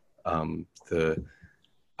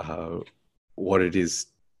 What it is,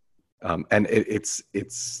 and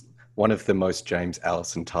it's one of the most James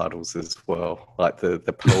Allison titles as well, like the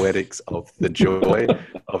poetics of the joy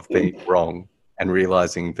of being wrong and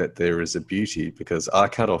realizing that there is a beauty. Because I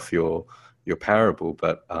cut off your parable,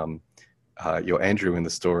 but your Andrew in the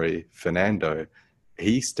story, Fernando,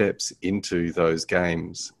 he steps into those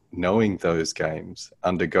games knowing those games,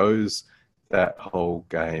 undergoes that whole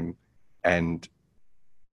game, and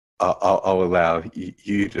I'll allow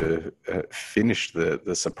you to finish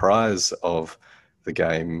the surprise of the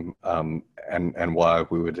game, and why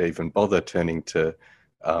we would even bother turning to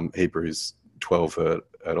Hebrews 12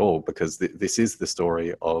 at all, because this is the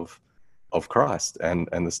story of Christ and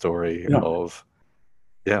the story of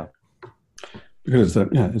because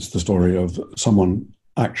it's the story of someone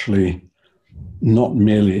actually not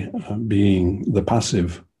merely being the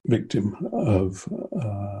passive victim of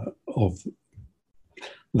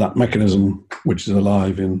that mechanism, which is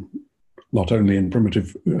alive in not only in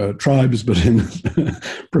primitive tribes, but in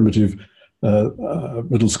primitive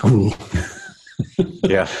middle school,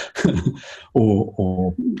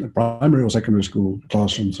 or primary or secondary school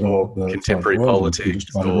classrooms, or contemporary politics,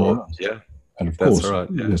 and of course, right,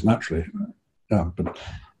 yes, naturally,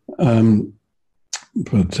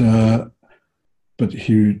 but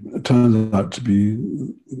he turns out to be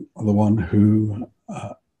the one who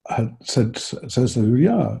says,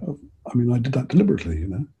 I mean, I did that deliberately,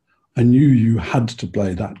 I knew you had to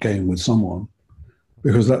play that game with someone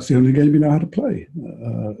because that's the only game you know how to play.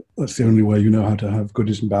 That's the only way you know how to have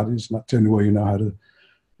goodies and baddies, and that's the only way you know how to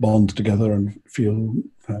bond together and feel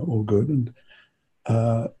all good. And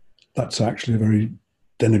that's actually a very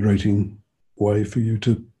denigrating way for you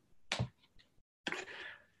to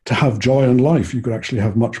have joy in life. You could actually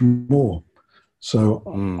have much more. So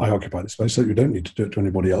I occupy the space so you don't need to do it to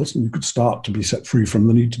anybody else, and you could start to be set free from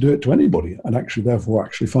the need to do it to anybody, and actually therefore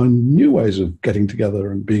find new ways of getting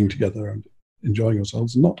together and being together and enjoying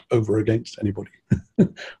yourselves, not over against anybody,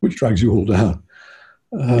 which drags you all down.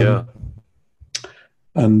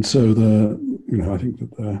 And so I think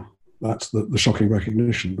that that's the shocking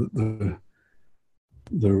recognition that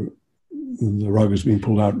the rug has been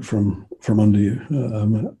pulled out from under you.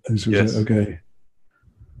 And so you say, okay,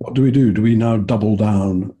 what do we do? Do we now double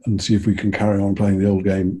down and see if we can carry on playing the old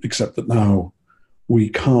game, except that now we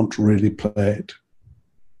can't really play it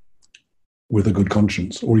with a good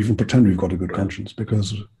conscience, or even pretend we've got a good conscience,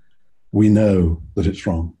 because we know that it's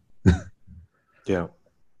wrong.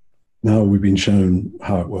 Now we've been shown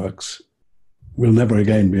how it works. We'll never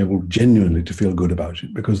again be able genuinely to feel good about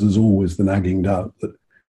it, because there's always the nagging doubt that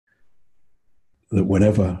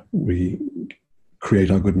whenever we create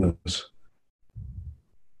our goodness,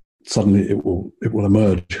 suddenly it will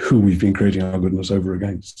emerge who we've been creating our goodness over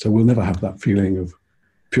against. So we'll never have that feeling of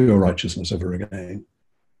pure righteousness ever again.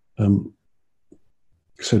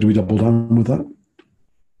 So do we double down with that?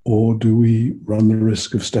 Or do we run the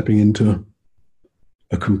risk of stepping into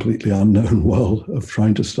a completely unknown world of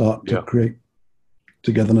trying to start to create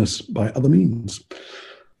togetherness by other means?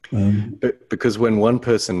 Because when one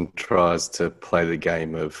person tries to play the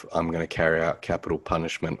game of I'm going to carry out capital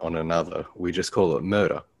punishment on another, we just call it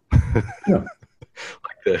murder. Like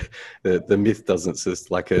the myth doesn't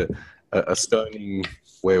exist. Like a stoning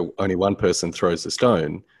where only one person throws a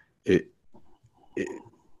stone,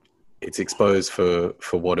 it's exposed for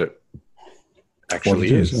what it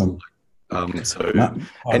actually is. What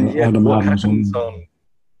happens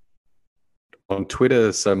on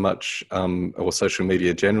Twitter so much, or social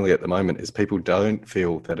media generally at the moment, is people don't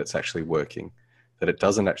feel that it's actually working, that it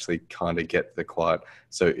doesn't actually kind of get the quiet.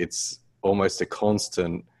 So it's almost a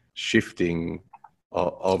constant shifting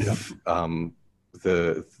of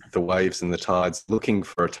the waves and the tides, looking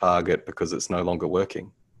for a target because it's no longer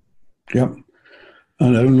working. Yep.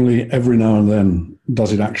 And only every now and then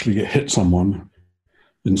does it actually hit someone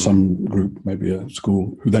in some group, maybe a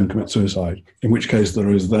school, who then commits suicide, in which case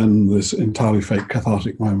there is then this entirely fake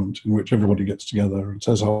cathartic moment in which everybody gets together and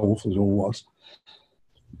says how awful it all was,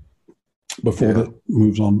 before that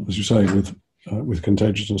moves on, as you say, with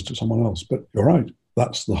contagiousness to someone else. But you're right,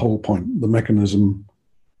 that's the whole point. The mechanism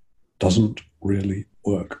doesn't really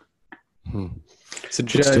work. So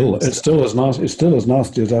it's still as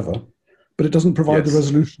nasty as ever, but it doesn't provide the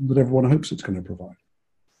resolution that everyone hopes it's going to provide.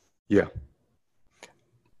 Yeah.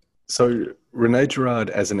 So René Girard,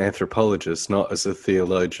 as an anthropologist, not as a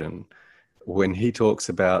theologian, when he talks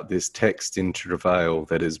about this text in travail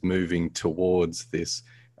that is moving towards this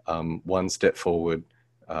one step forward,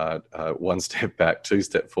 one step back, two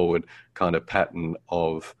step forward kind of pattern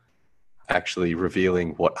of actually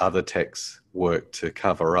revealing what other texts work to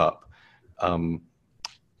cover up,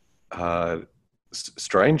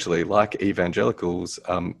 strangely, like evangelicals,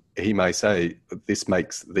 he may say this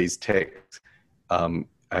makes these texts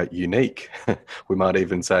unique. We might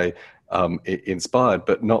even say inspired,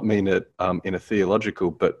 but not mean it in a theological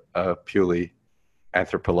but purely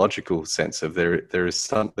anthropological sense of there is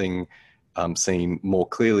something seen more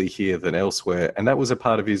clearly here than elsewhere. And that was a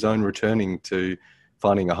part of his own returning to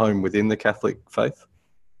finding a home within the Catholic faith.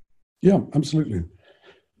 Yeah, absolutely.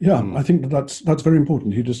 Yeah, I think that's very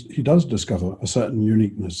important. He does discover a certain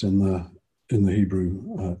uniqueness in the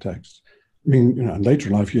Hebrew text. I mean, and later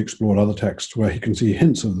in life he explored other texts where he can see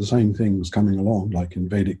hints of the same things coming along, like in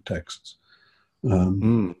Vedic texts.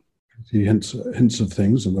 He hints of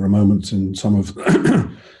things, and there are moments in some of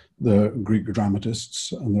the Greek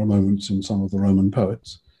dramatists, and there are moments in some of the Roman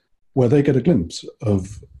poets where they get a glimpse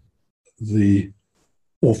of the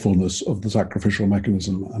awfulness of the sacrificial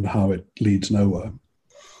mechanism and how it leads nowhere.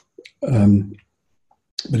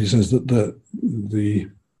 But he says that the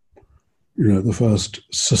first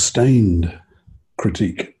sustained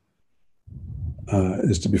critique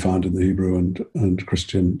is to be found in the Hebrew and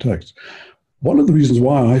Christian text. One of the reasons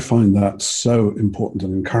why I find that so important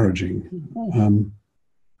and encouraging, and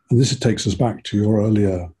this takes us back to your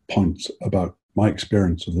earlier point about my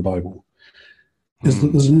experience of the Bible, is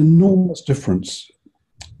that there's an enormous difference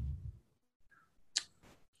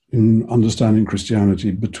in understanding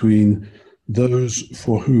Christianity between those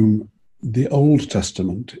for whom the Old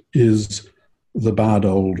Testament is the bad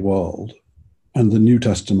old world and the New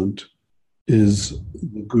Testament is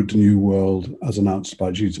the good new world as announced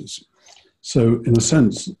by Jesus. So in a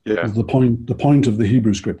sense, the point of the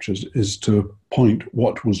Hebrew scriptures is to point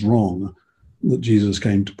what was wrong that Jesus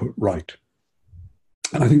came to put right.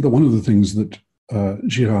 And I think that one of the things that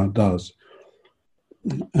Girard does,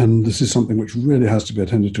 and this is something which really has to be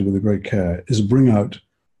attended to with a great care, is bring out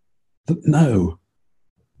that no,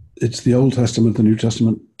 it's the Old Testament, the New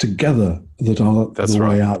Testament together that are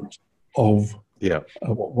way out of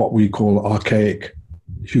what we call archaic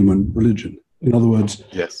human religion. In other words,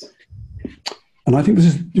 and I think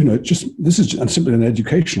this is simply an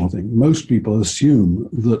educational thing. Most people assume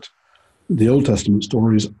that the Old Testament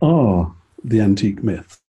stories are the antique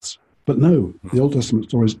myths, but no, the Old Testament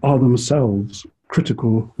stories are themselves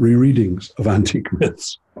critical rereadings of antique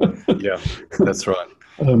myths. Yeah, that's right.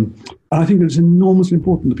 And I think it's enormously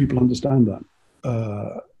important that people understand that.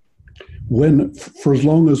 For as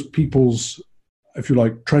long as people's, if you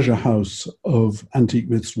like, treasure house of antique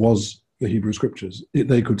myths was the Hebrew scriptures,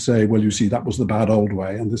 they could say, well, you see, that was the bad old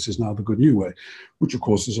way, and this is now the good new way, which of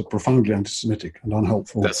course is a profoundly anti-Semitic and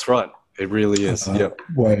unhelpful. That's right. It really is.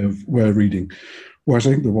 Way of reading. Whereas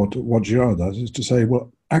I think that what Girard does is to say,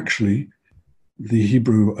 well, actually, the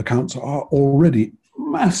Hebrew accounts are already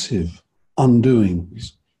massive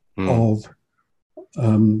undoings of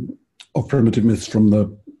primitive myths from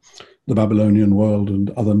the Babylonian world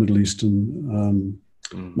and other Middle Eastern,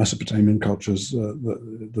 Mesopotamian cultures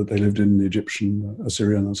that they lived in, the Egyptian,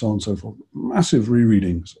 Assyrian, and so on and so forth. Massive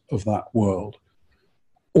rereadings of that world,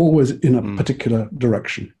 always in a particular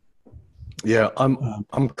direction. Yeah,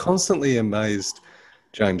 I'm constantly amazed,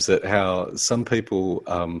 James, at how some people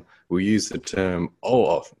will use the term,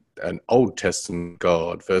 an Old Testament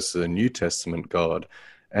God versus a New Testament God.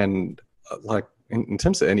 And like in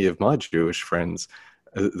terms of any of my Jewish friends,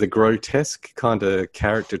 the grotesque kind of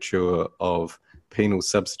caricature of penal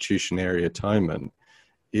substitutionary atonement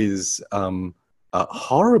is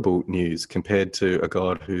horrible news compared to a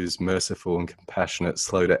God who's merciful and compassionate,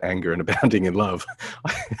 slow to anger and abounding in love.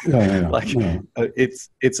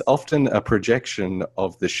 It's often a projection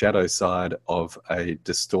of the shadow side of a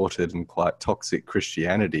distorted and quite toxic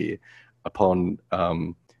Christianity upon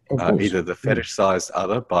either the fetish-sized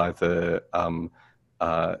other by the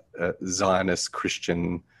Zionist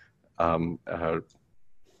Christian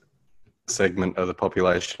segment of the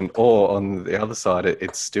population, or on the other side,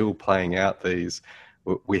 it's still playing out these.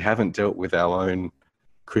 We haven't dealt with our own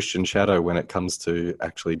Christian shadow when it comes to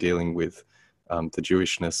actually dealing with the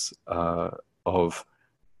Jewishness of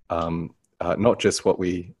not just what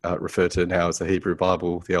we refer to now as the Hebrew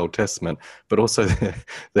Bible, the Old Testament, but also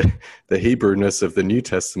the Hebrewness of the New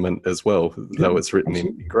Testament as well, though it's written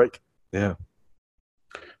in Greek. Yeah.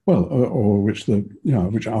 Well, or which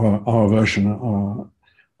our version are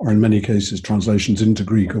in many cases translations into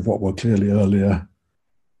Greek of what were clearly earlier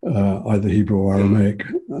either Hebrew or Aramaic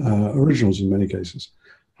originals in many cases.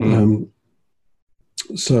 I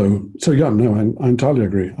entirely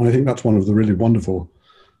agree. And I think that's one of the really wonderful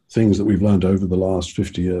things that we've learned over the last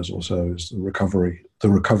 50 years or so is the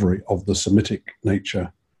recovery of the Semitic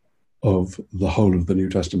nature of the whole of the New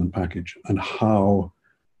Testament package, and how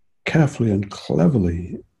carefully and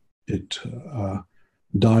cleverly it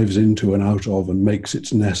dives into and out of and makes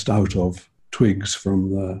its nest out of twigs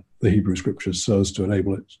from the Hebrew scriptures so as to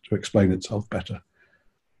enable it to explain itself better.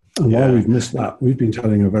 And while we've missed that, we've been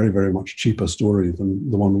telling a very, very much cheaper story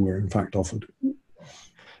than the one we're in fact offered.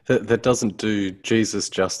 That doesn't do Jesus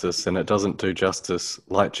justice, and it doesn't do justice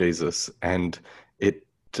like Jesus, and it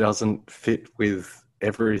doesn't fit with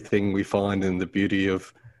everything we find in the beauty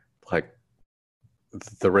of like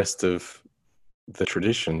the rest of the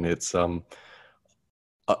tradition. It's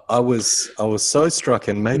I was so struck,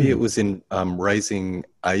 and maybe it was in Raising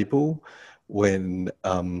Abel when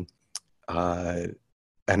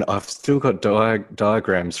and I've still got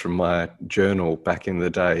diagrams from my journal back in the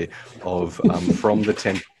day of from the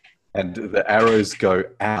temple, and the arrows go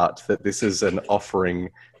out, that this is an offering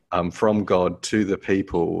from God to the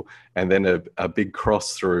people, and then a big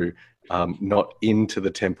cross through, not into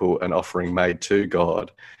the temple, an offering made to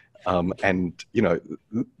God. And, you know,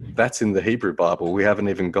 that's in the Hebrew Bible. We haven't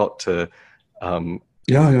even got to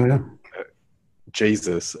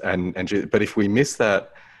Jesus. But if we miss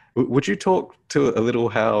that, would you talk to a little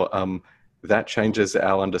how that changes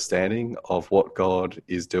our understanding of what God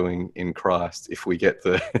is doing in Christ if we get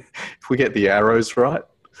the if we get the arrows right?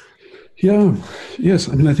 Yeah, yes.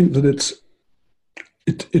 I mean, I think that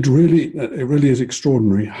it really is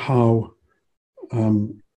extraordinary how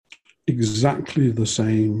exactly the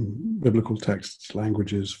same biblical texts,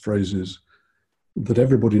 languages, phrases that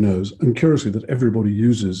everybody knows, and curiously that everybody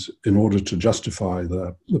uses in order to justify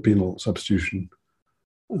the penal substitution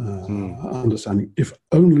understanding. If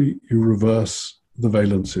only you reverse the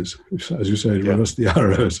valences, as you say, reverse the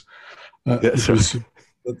arrows,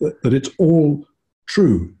 that it's all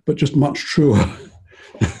true, but just much truer.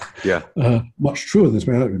 Much truer than this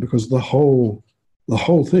reality, because the whole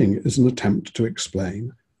thing is an attempt to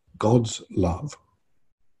explain God's love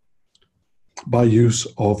by use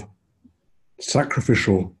of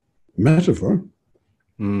sacrificial metaphor,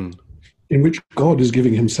 in which God is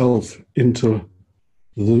giving himself into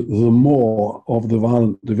the more of the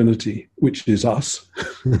violent divinity, which is us.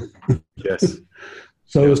 Yes.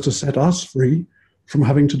 So as to set us free from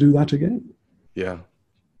having to do that again. Yeah.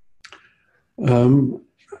 And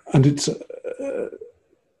it's,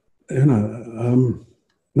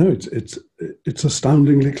 it's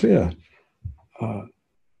astoundingly clear.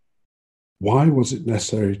 Why was it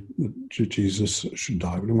necessary that Jesus should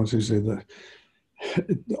die? When once you say that,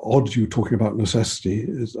 odd you talking about necessity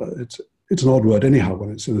is it's an odd word anyhow when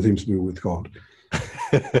it's anything to do with God.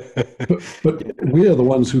 but we are the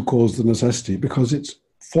ones who cause the necessity, because it's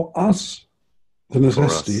for us. The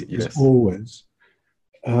necessity is always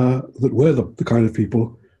that we're the kind of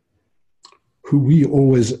people who we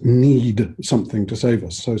always need something to save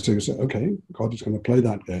us. So you say, okay, God is going to play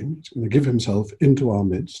that game. He's going to give himself into our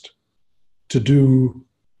midst to do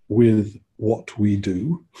with what we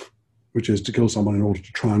do, which is to kill someone in order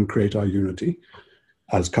to try and create our unity,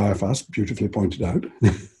 as Caiaphas beautifully pointed out.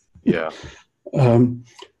 Yeah.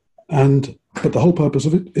 But the whole purpose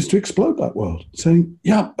of it is to explode that world, saying,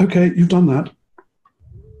 yeah, okay, you've done that.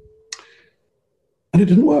 And it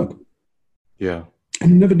didn't work. Yeah.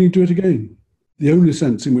 And you never need to do it again. The only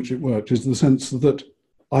sense in which it worked is the sense that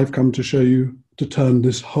I've come to show you to turn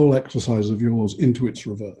this whole exercise of yours into its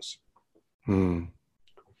reverse. But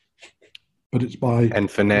it's by...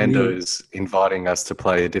 And Fernando's inviting us to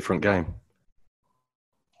play a different game.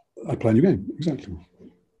 I play a new game, exactly.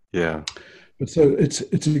 Yeah. But so it's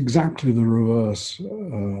exactly the reverse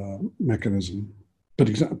mechanism.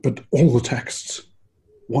 But all the texts,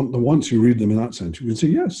 once you read them in that sense, you can see,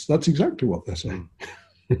 yes, that's exactly what they're saying.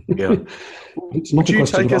 Yeah. It's not a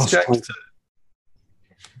question of us trying to...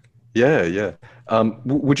 Yeah.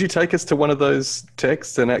 Would you take us to one of those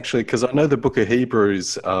texts? And actually, because I know the book of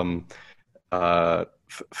Hebrews,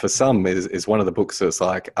 for some, is one of the books that's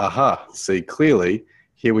like, aha, see, clearly,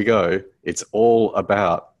 here we go. It's all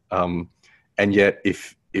about, and yet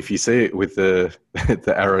if you see it with the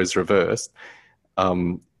the arrows reversed,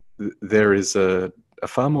 there is a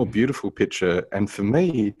far more beautiful picture. And for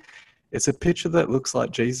me, it's a picture that looks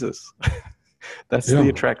like Jesus. That's the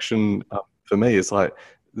attraction for me. It's like,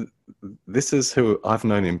 this is who I've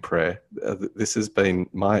known in prayer. This has been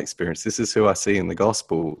my experience. This is who I see in the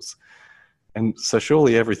Gospels. And so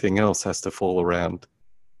surely everything else has to fall around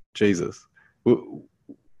Jesus.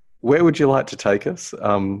 Where would you like to take us?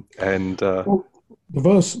 Well, the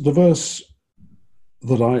verse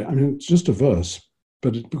that I mean, it's just a verse,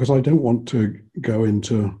 but because I don't want to go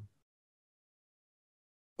into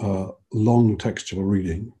long textual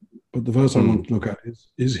reading, but the verse I want to look at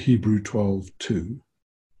is Hebrews 12:2.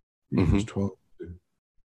 Hebrews 12:2.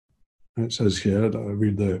 And it says here, I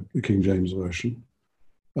read the King James Version,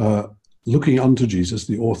 looking unto Jesus,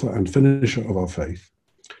 the author and finisher of our faith,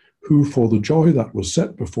 who for the joy that was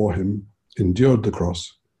set before him endured the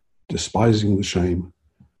cross, despising the shame,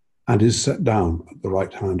 and is set down at the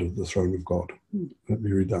right hand of the throne of God. Let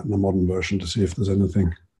me read that in a modern version to see if there's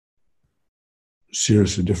anything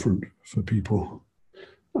seriously different for people.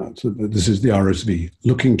 So this is the RSV.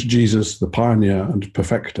 Looking to Jesus, the pioneer and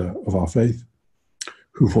perfecter of our faith,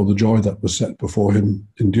 who for the joy that was set before him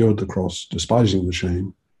endured the cross, despising the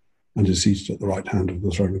shame, and is seated at the right hand of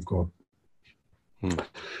the throne of God.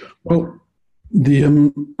 Well, the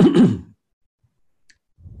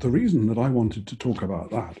the reason that I wanted to talk about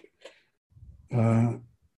that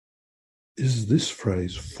is this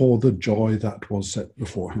phrase, for the joy that was set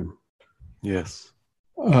before him. Yes.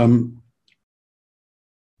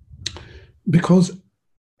 Because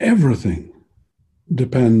everything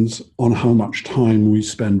depends on how much time we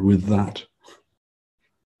spend with that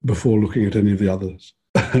before looking at any of the others,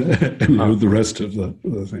 any of the rest of the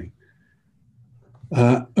thing.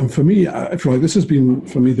 And for me, I feel like this has been,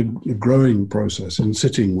 for me, the growing process in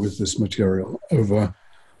sitting with this material over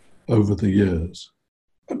the years.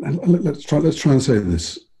 And let's try and say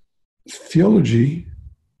this. Theology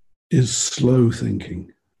is slow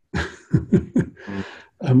thinking.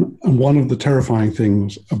 And one of the terrifying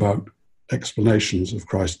things about explanations of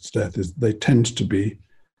Christ's death is they tend to be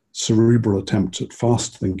cerebral attempts at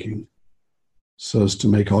fast thinking so as to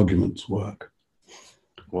make arguments work.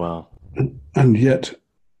 Wow. And yet,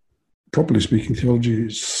 properly speaking, theology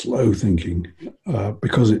is slow thinking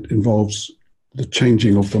because it involves the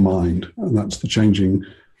changing of the mind, and that's the changing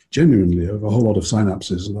genuinely of a whole lot of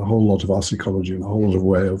synapses and a whole lot of our psychology and a whole lot of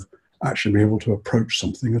way of actually being able to approach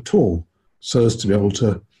something at all, so as to be able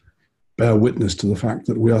to bear witness to the fact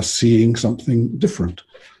that we are seeing something different.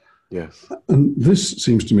 Yes. And this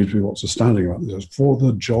seems to me to be what's astounding about this, for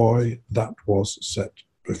the joy that was set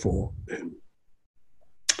before him.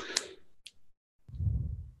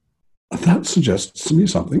 That suggests to me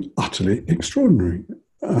something utterly extraordinary.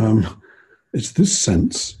 It's this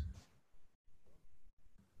sense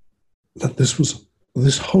that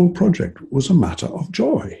this whole project was a matter of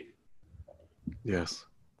joy. Yes.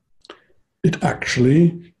 It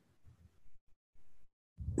actually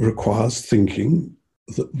requires thinking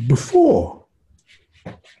that before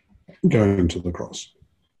going to the cross,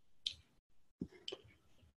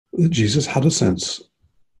 that Jesus had a sense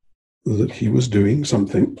that he was doing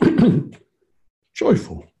something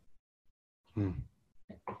joyful.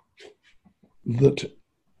 That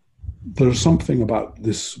there's something about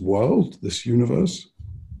this world, this universe,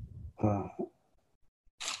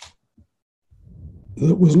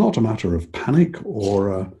 that was not a matter of panic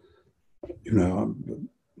or,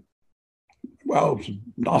 well, it's a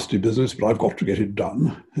nasty business, but I've got to get it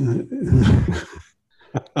done.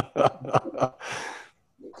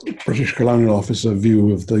 British colonial officer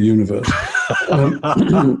view of the universe.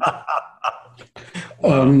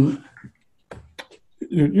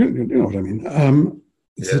 You know what I mean?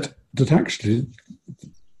 That actually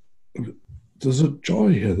there's a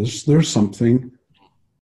joy here. There's something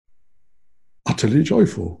utterly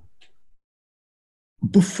joyful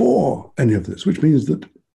before any of this, which means that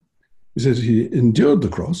he says he endured the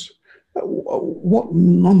cross. What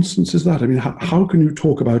nonsense is that? I mean, how can you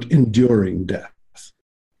talk about enduring death?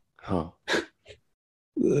 Huh.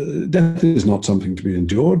 Death is not something to be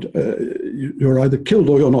endured. You're either killed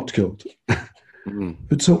or you're not killed.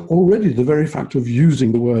 But so already the very fact of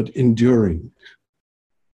using the word enduring,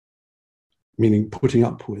 meaning putting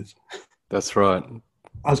up with. That's right.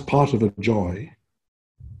 As part of a joy,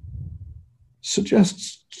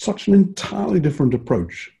 suggests such an entirely different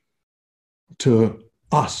approach to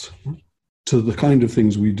us, to the kind of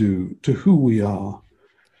things we do, to who we are,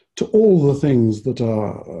 to all the things that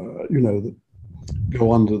are, that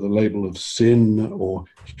go under the label of sin or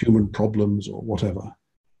human problems or whatever.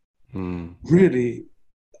 Really,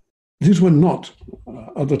 these were not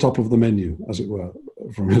at the top of the menu, as it were,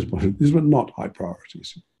 from his point of view. These were not high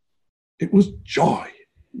priorities. It was joy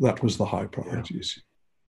that was the high priority. Yeah.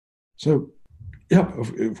 So,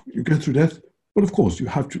 if you go through death, but of course you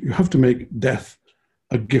have to make death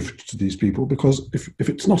a gift to these people, because if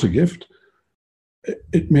it's not a gift,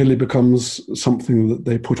 it merely becomes something that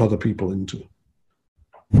they put other people into.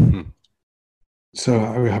 So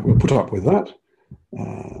we'll put up with that.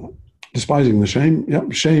 Despising the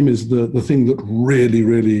shame. Shame is the thing that really,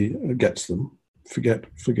 really gets them. Forget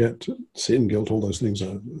sin, guilt, all those things.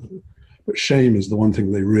 But shame is the one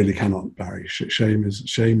thing they really cannot bury. Shame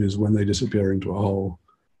is when they disappear into a hole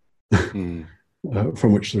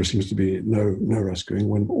from which there seems to be no rescuing,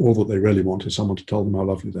 when all that they really want is someone to tell them how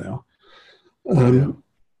lovely they are.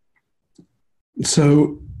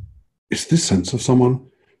 So it's this sense of someone,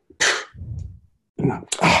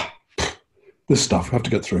 this stuff, we have to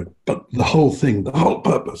get through it. But the whole thing, the whole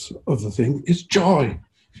purpose of the thing is joy.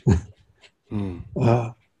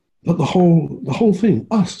 But the whole thing,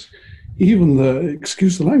 us, even the,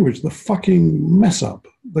 excuse the language, the fucking mess up,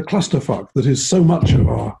 the clusterfuck that is so much of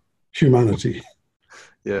our humanity.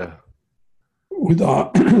 Yeah. With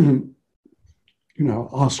our,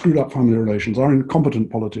 our screwed up family relations, our incompetent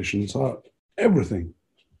politicians, our everything,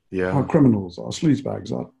 our criminals, our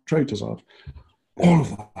sleazebags, our traitors, all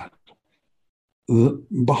of that.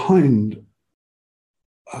 Behind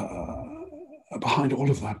all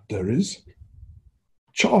of that, there is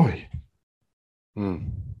joy.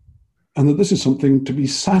 Mm. And that this is something to be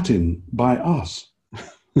sat in by us.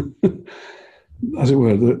 As it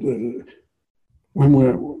were, when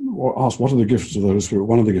we're asked what are the gifts of the Holy Spirit,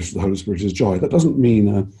 one of the gifts of the Holy Spirit is joy. That doesn't mean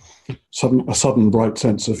a sudden bright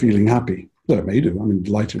sense of feeling happy. Though it may do. I'm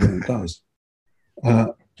delighted when it does.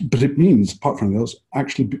 But it means, apart from else,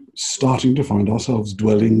 actually starting to find ourselves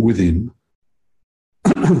dwelling within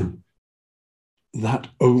that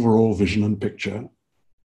overall vision and picture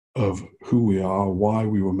of who we are, why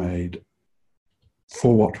we were made,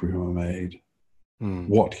 for what we were made,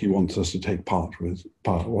 what he wants us to take part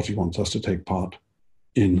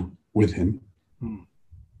in with him.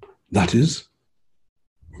 That is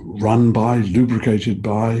run by, lubricated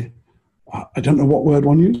by, I don't know what word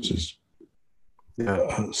one uses,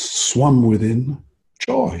 swum within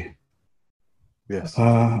joy. Yes.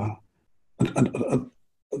 And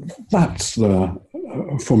that's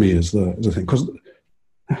for me is the thing, because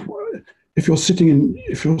if you're sitting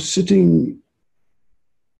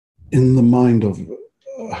in the mind of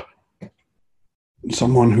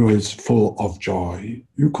someone who is full of joy,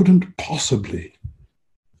 you couldn't possibly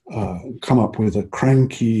come up with a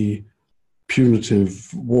cranky,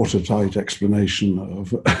 punitive, watertight explanation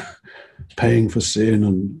of paying for sin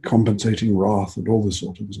and compensating wrath and all this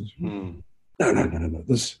sort of business. No.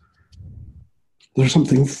 There's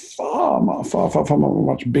something far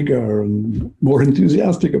much bigger and more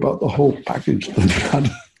enthusiastic about the whole package than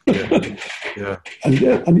that. Yeah.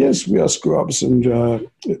 And yes, we are scrubs, and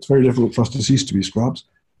it's very difficult for us to cease to be scrubs,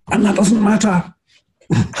 and that doesn't matter.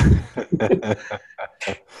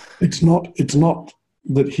 It's not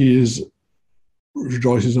that he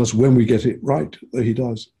rejoices us when we get it right, though he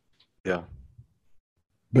does. Yeah.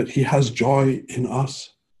 But he has joy in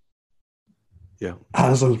us. Yeah.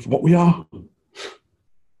 As of what we are.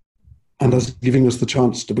 And as giving us the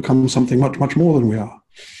chance to become something much, much more than we are.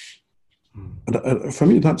 And for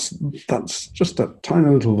me, that's just that tiny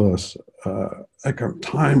little verse, echo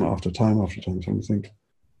time after time after time. So I think,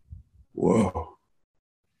 whoa,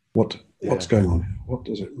 what's going on here? What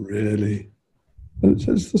does it really? And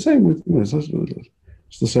it's the same with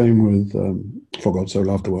it's the same with for God so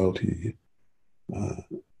loved the world he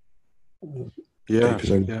gave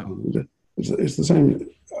his own. It's the same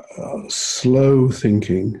slow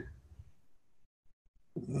thinking.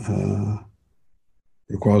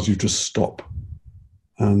 Requires you to stop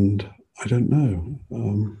and, I don't know,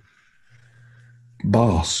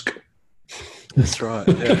 bask. That's right.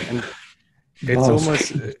 Yeah. And it's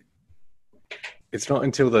almost, it's not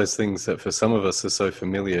until those things that for some of us are so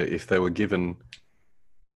familiar, if they were given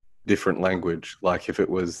different language, like if it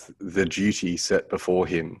was the duty set before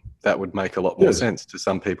him, that would make a lot more sense to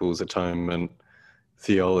some people's atonement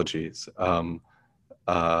theologies.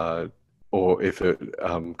 Or if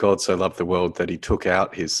God so loved the world that he took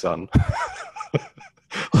out his son.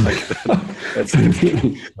 That's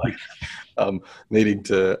like needing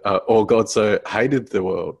to, or God so hated the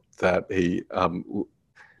world that he,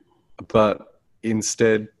 but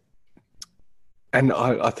instead, and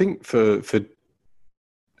I think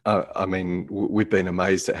I mean, we've been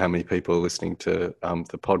amazed at how many people are listening to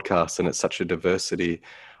the podcast, and it's such a diversity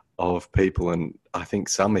of people, and I think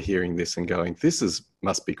some are hearing this and going, this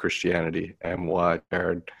must be Christianity, and why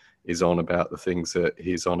Jared is on about the things that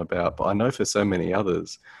he's on about. But I know for so many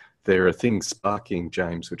others, there are things sparking,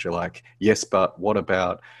 James, which are like, yes, but what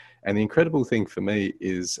about? And the incredible thing for me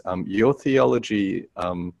is your theology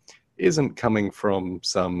isn't coming from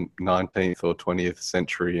some 19th or 20th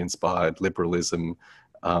century inspired liberalism,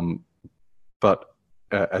 but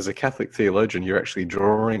as a Catholic theologian, you're actually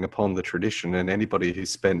drawing upon the tradition, and anybody who's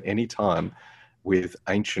spent any time with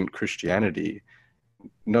ancient Christianity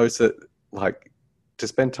knows that, like, to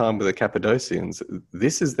spend time with the Cappadocians,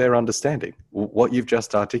 this is their understanding. What you've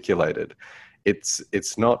just articulated,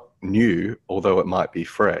 it's not new, although it might be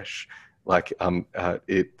fresh. Like,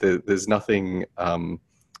 there's nothing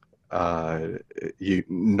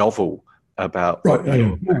novel about what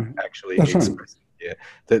you're actually expressing. Yeah,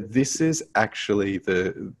 that this is actually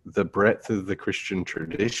the breadth of the Christian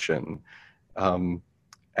tradition,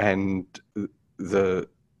 and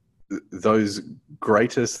those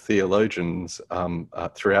greatest theologians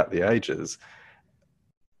throughout the ages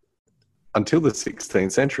until the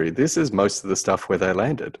 16th century, this is most of the stuff where they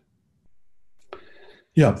landed.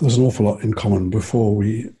 Yeah, there's an awful lot in common before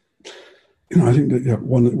we, I think that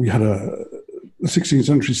we had the 16th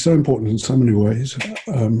century is so important in so many ways,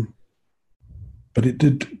 but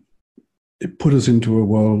it put us into a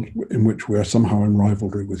world in which we are somehow in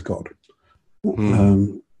rivalry with God.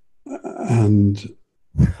 And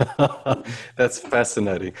that's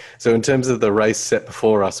fascinating. So in terms of the race set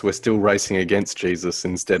before us, we're still racing against Jesus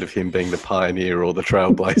instead of him being the pioneer or the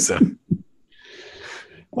trailblazer.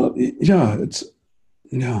 Well, yeah,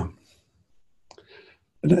 And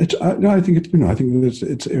I think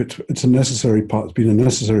it's a necessary part. It's been a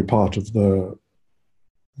necessary part of the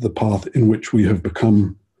path in which we have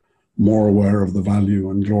become more aware of the value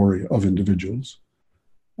and glory of individuals.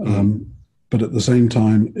 But at the same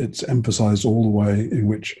time, it's emphasized all the way in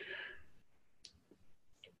which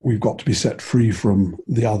we've got to be set free from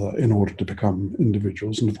the other in order to become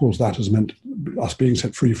individuals. And of course, that has meant us being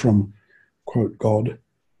set free from, quote, God,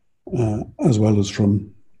 as well as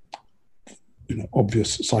from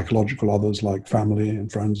obvious psychological others like family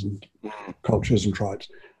and friends and cultures and tribes.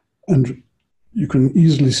 And you can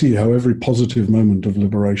easily see how every positive moment of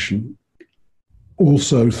liberation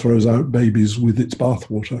also throws out babies with its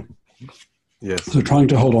bathwater. Yes. So trying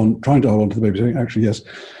to hold on to the baby, saying, actually, yes,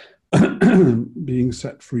 being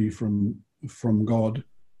set free from God,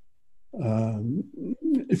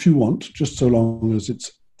 if you want, just so long as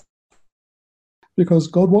it's because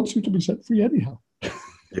God wants you to be set free anyhow.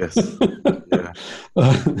 Yes. Yeah.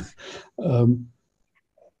 And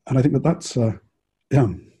I think that's yeah.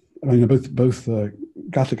 I mean, both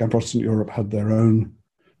Catholic and Protestant Europe had their own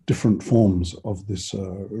different forms of this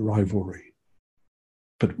rivalry.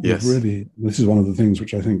 But yes, really, this is one of the things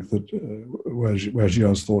which I think that where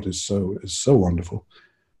Girard's thought is so wonderful.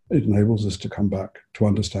 It enables us to come back to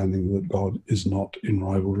understanding that God is not in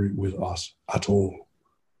rivalry with us at all.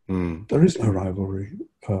 There is no rivalry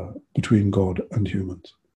between God and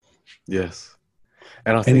humans. Yes,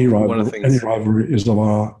 and I think any rivalry is of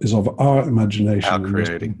our imagination, our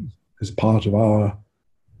creating, is part of our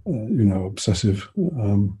obsessive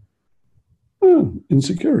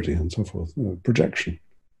insecurity and so forth, projection.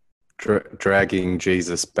 Dragging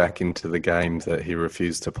Jesus back into the game that he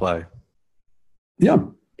refused to play. Yeah.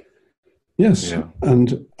 Yes. Yeah.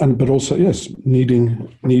 And but also yes,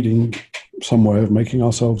 needing some way of making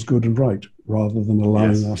ourselves good and right, rather than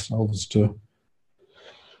allowing ourselves to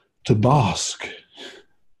bask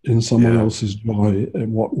in someone else's joy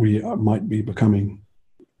and what we might be becoming,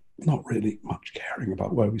 not really much caring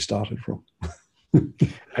about where we started from.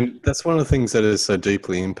 And that's one of the things that has so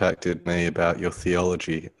deeply impacted me about your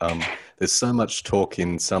theology. There's so much talk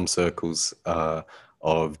in some circles of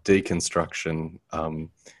deconstruction,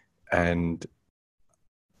 and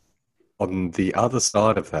on the other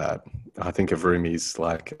side of that, I think of Rumi's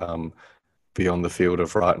like beyond the field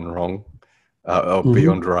of right and wrong, or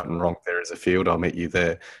beyond right and wrong, there is a field, I'll meet you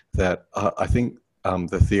there. That I think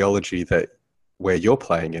the theology that where you're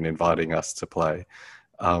playing and inviting us to play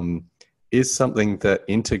is something that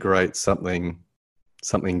integrates something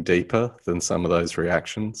deeper than some of those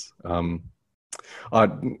reactions. I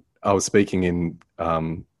was speaking in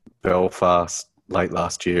Belfast late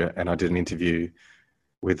last year, and I did an interview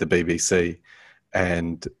with the BBC,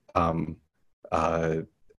 and they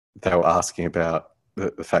were asking about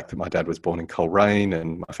the fact that my dad was born in Coleraine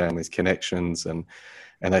and my family's connections, and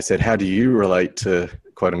they said, how do you relate to,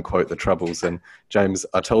 quote unquote, the Troubles? And James,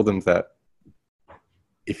 I told them that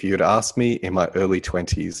if you had asked me in my early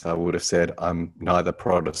 20s, I would have said I'm neither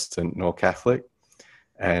Protestant nor Catholic.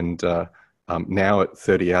 And now at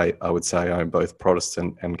 38, I would say I'm both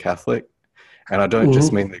Protestant and Catholic. And I don't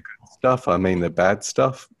just mean the good stuff, I mean the bad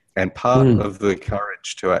stuff. And part of the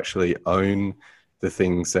courage to actually own the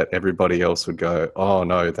things that everybody else would go, oh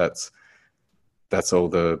no, that's all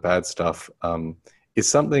the bad stuff, is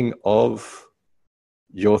something of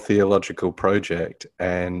your theological project,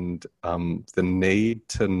 and the need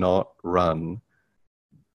to not run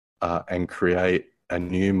and create a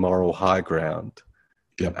new moral high ground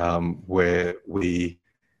where we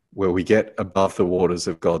get above the waters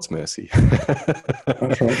of God's mercy.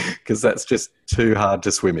 That's right. Because that's just too hard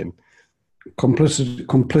to swim in.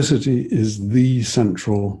 Complicity is the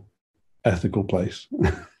central ethical place.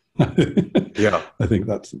 Yeah, I think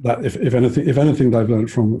that if anything I've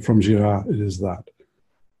learned from Girard, it is that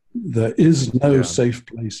there is no safe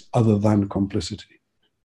place other than complicity.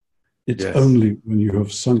 It's only when you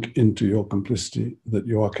have sunk into your complicity that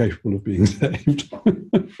you are capable of being saved.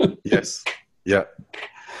 Yes. Yeah.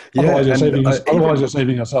 Otherwise, you're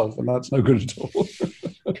saving yourself, and that's no good at all.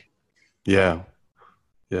 Yeah.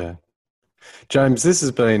 Yeah. James, this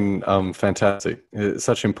has been fantastic. It's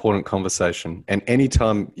such an important conversation. And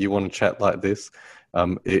anytime you want to chat like this,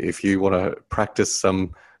 if you want to practice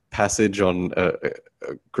some passage on a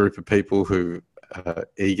group of people who are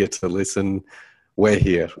eager to listen, we're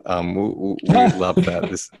here. We love that.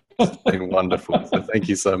 This has been wonderful. So thank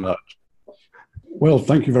you so much. Well,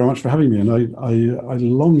 thank you very much for having me. And I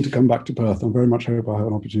long to come back to Perth. I very much hope I have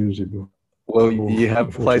an opportunity. Well, you have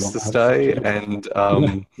a place to stay, and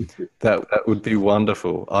that would be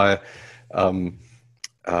wonderful. I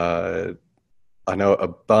know a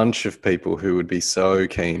bunch of people who would be so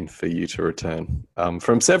keen for you to return,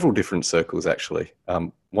 from several different circles, actually.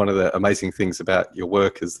 One of the amazing things about your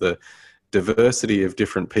work is the diversity of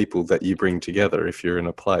different people that you bring together if you're in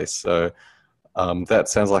a place. So that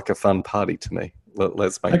sounds like a fun party to me.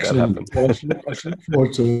 Let's make Excellent. that happen. Well, I look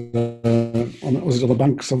forward to, was it on the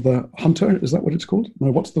banks of the Hunter? Is that what it's called?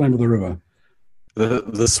 No, what's the name of the river?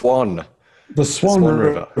 The Swan. The Swan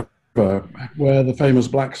River, where the famous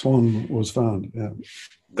black swan was found. Yeah,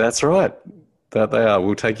 that's right. That they are.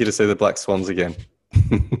 We'll take you to see the black swans again.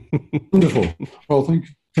 Wonderful. Well, thank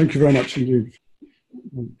you very much indeed.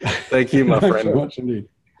 Thank you, my friend. Thanks very much indeed.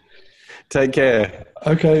 Take care.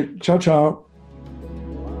 Okay. Ciao, ciao.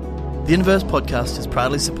 The Inverse podcast is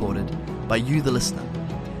proudly supported by you, the listener.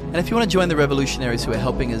 And if you want to join the revolutionaries who are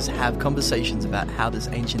helping us have conversations about how this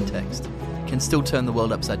ancient text can still turn the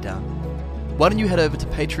world upside down, why don't you head over to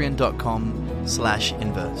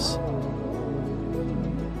patreon.com/inverse.